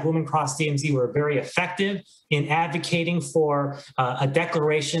groups like Women Cross DMZ were very effective in advocating for a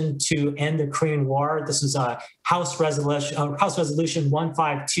declaration to end the Korean War. This was House Resolution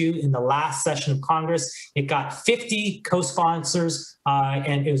 152 in the last session of Congress. It got 50 co-sponsors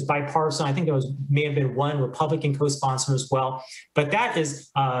and it was bipartisan. I think there may have been one Republican co-sponsor as well. But that is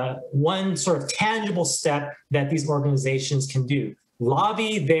one sort of tangible step that these organizations can do.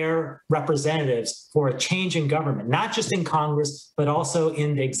 Lobby their representatives for a change in government, not just in Congress, but also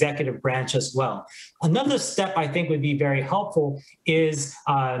in the executive branch as well. Another step I think would be very helpful is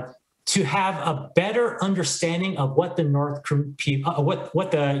to have a better understanding of what the North Korean people,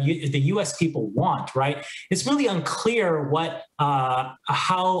 what the U.S. people want. Right? It's really unclear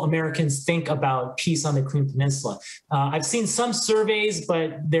how Americans think about peace on the Korean Peninsula. I've seen some surveys,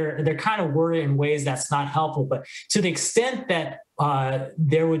 but they're kind of worded in ways that's not helpful. But to the extent that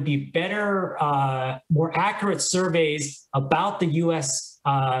there would be better, more accurate surveys about the U.S.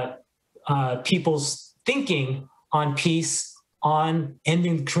 People's thinking on peace, on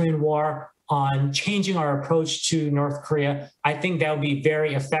ending the Korean War, on changing our approach to North Korea, I think that would be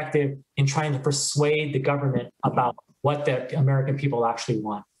very effective in trying to persuade the government about what the American people actually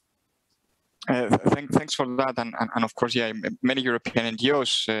want. Thanks for that. And of course, many European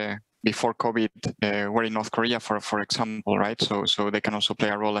NGOs before COVID were in North Korea, for example, right? So they can also play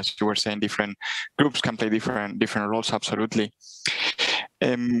a role, as you were saying. Different groups can play different roles. Absolutely.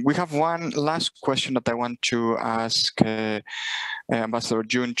 We have one last question that I want to ask Ambassador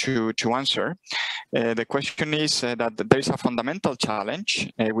Jun to answer. The question is that there is a fundamental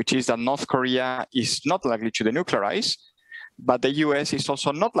challenge, which is that North Korea is not likely to denuclearize, but the US is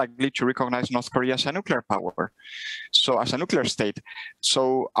also not likely to recognize North Korea as a nuclear power, so as a nuclear state.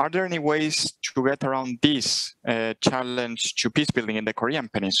 So are there any ways to get around this challenge to peace building in the Korean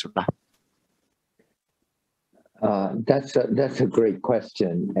Peninsula? That's a great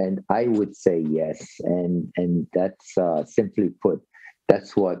question, and I would say yes. And that's simply put,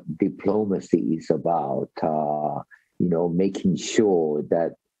 that's what diplomacy is about. Making sure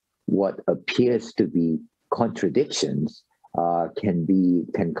that what appears to be contradictions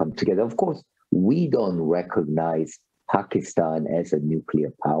can come together. Of course, we don't recognize Pakistan as a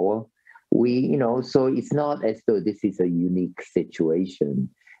nuclear power. So it's not as though this is a unique situation.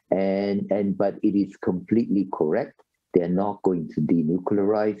 But it is completely correct. They're not going to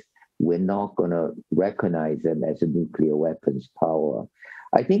denuclearize. We're not going to recognize them as a nuclear weapons power.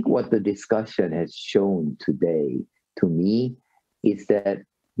 I think what the discussion has shown today, to me, is that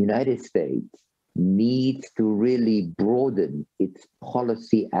United States needs to really broaden its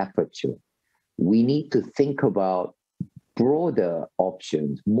policy aperture. We need to think about broader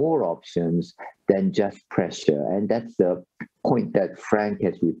options, more options than just pressure. And that's the point that Frank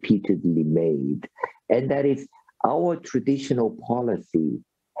has repeatedly made. And that is, our traditional policy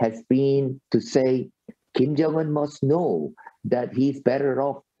has been to say Kim Jong-un must know that he's better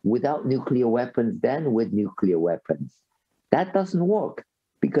off without nuclear weapons than with nuclear weapons. That doesn't work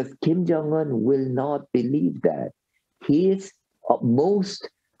because Kim Jong-un will not believe that. His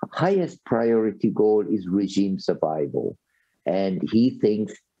highest priority goal is regime survival. And he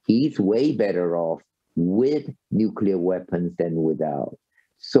thinks he's way better off with nuclear weapons than without.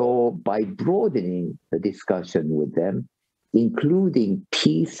 So by broadening the discussion with them, including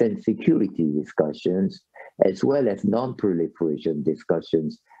peace and security discussions, as well as non-proliferation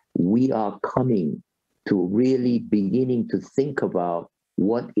discussions, we are coming to really beginning to think about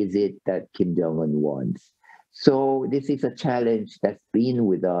what is it that Kim Jong-un wants. So this is a challenge that's been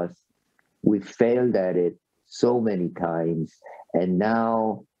with us. We've failed at it so many times. And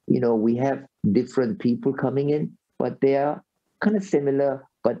now, we have different people coming in, but they are kind of similar,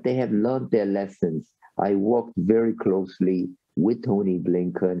 but they have learned their lessons. I worked very closely with Tony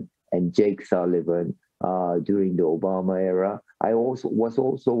Blinken and Jake Sullivan during the Obama era. I also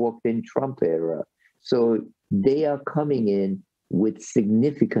worked in Trump era. So they are coming in with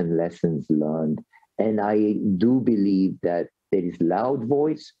significant lessons learned. And I do believe that there is loud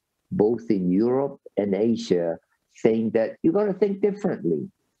voice, both in Europe and Asia, saying that you got to think differently.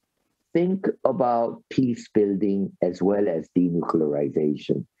 Think about peace building as well as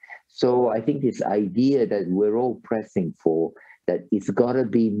denuclearization. So I think this idea that we're all pressing for, that it's got to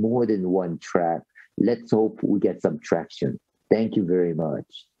be more than one track. Let's hope we get some traction. Thank you very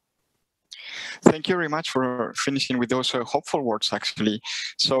much. Thank you very much for finishing with those hopeful words, actually.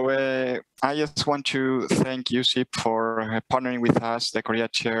 So I just want to thank USIP for partnering with us, the Korea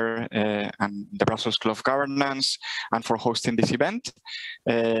Chair and the Brussels School of Governance, and for hosting this event.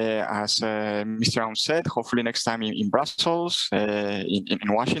 As Mr. Aoun said, hopefully next time in Brussels, in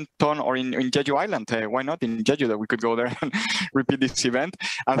Washington, or in Jeju Island. Why not in Jeju, that we could go there and repeat this event.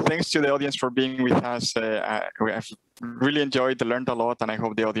 And thanks to the audience for being with us. We have really enjoyed, learned a lot, and I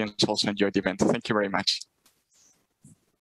hope the audience also enjoyed the event. Thank you very much.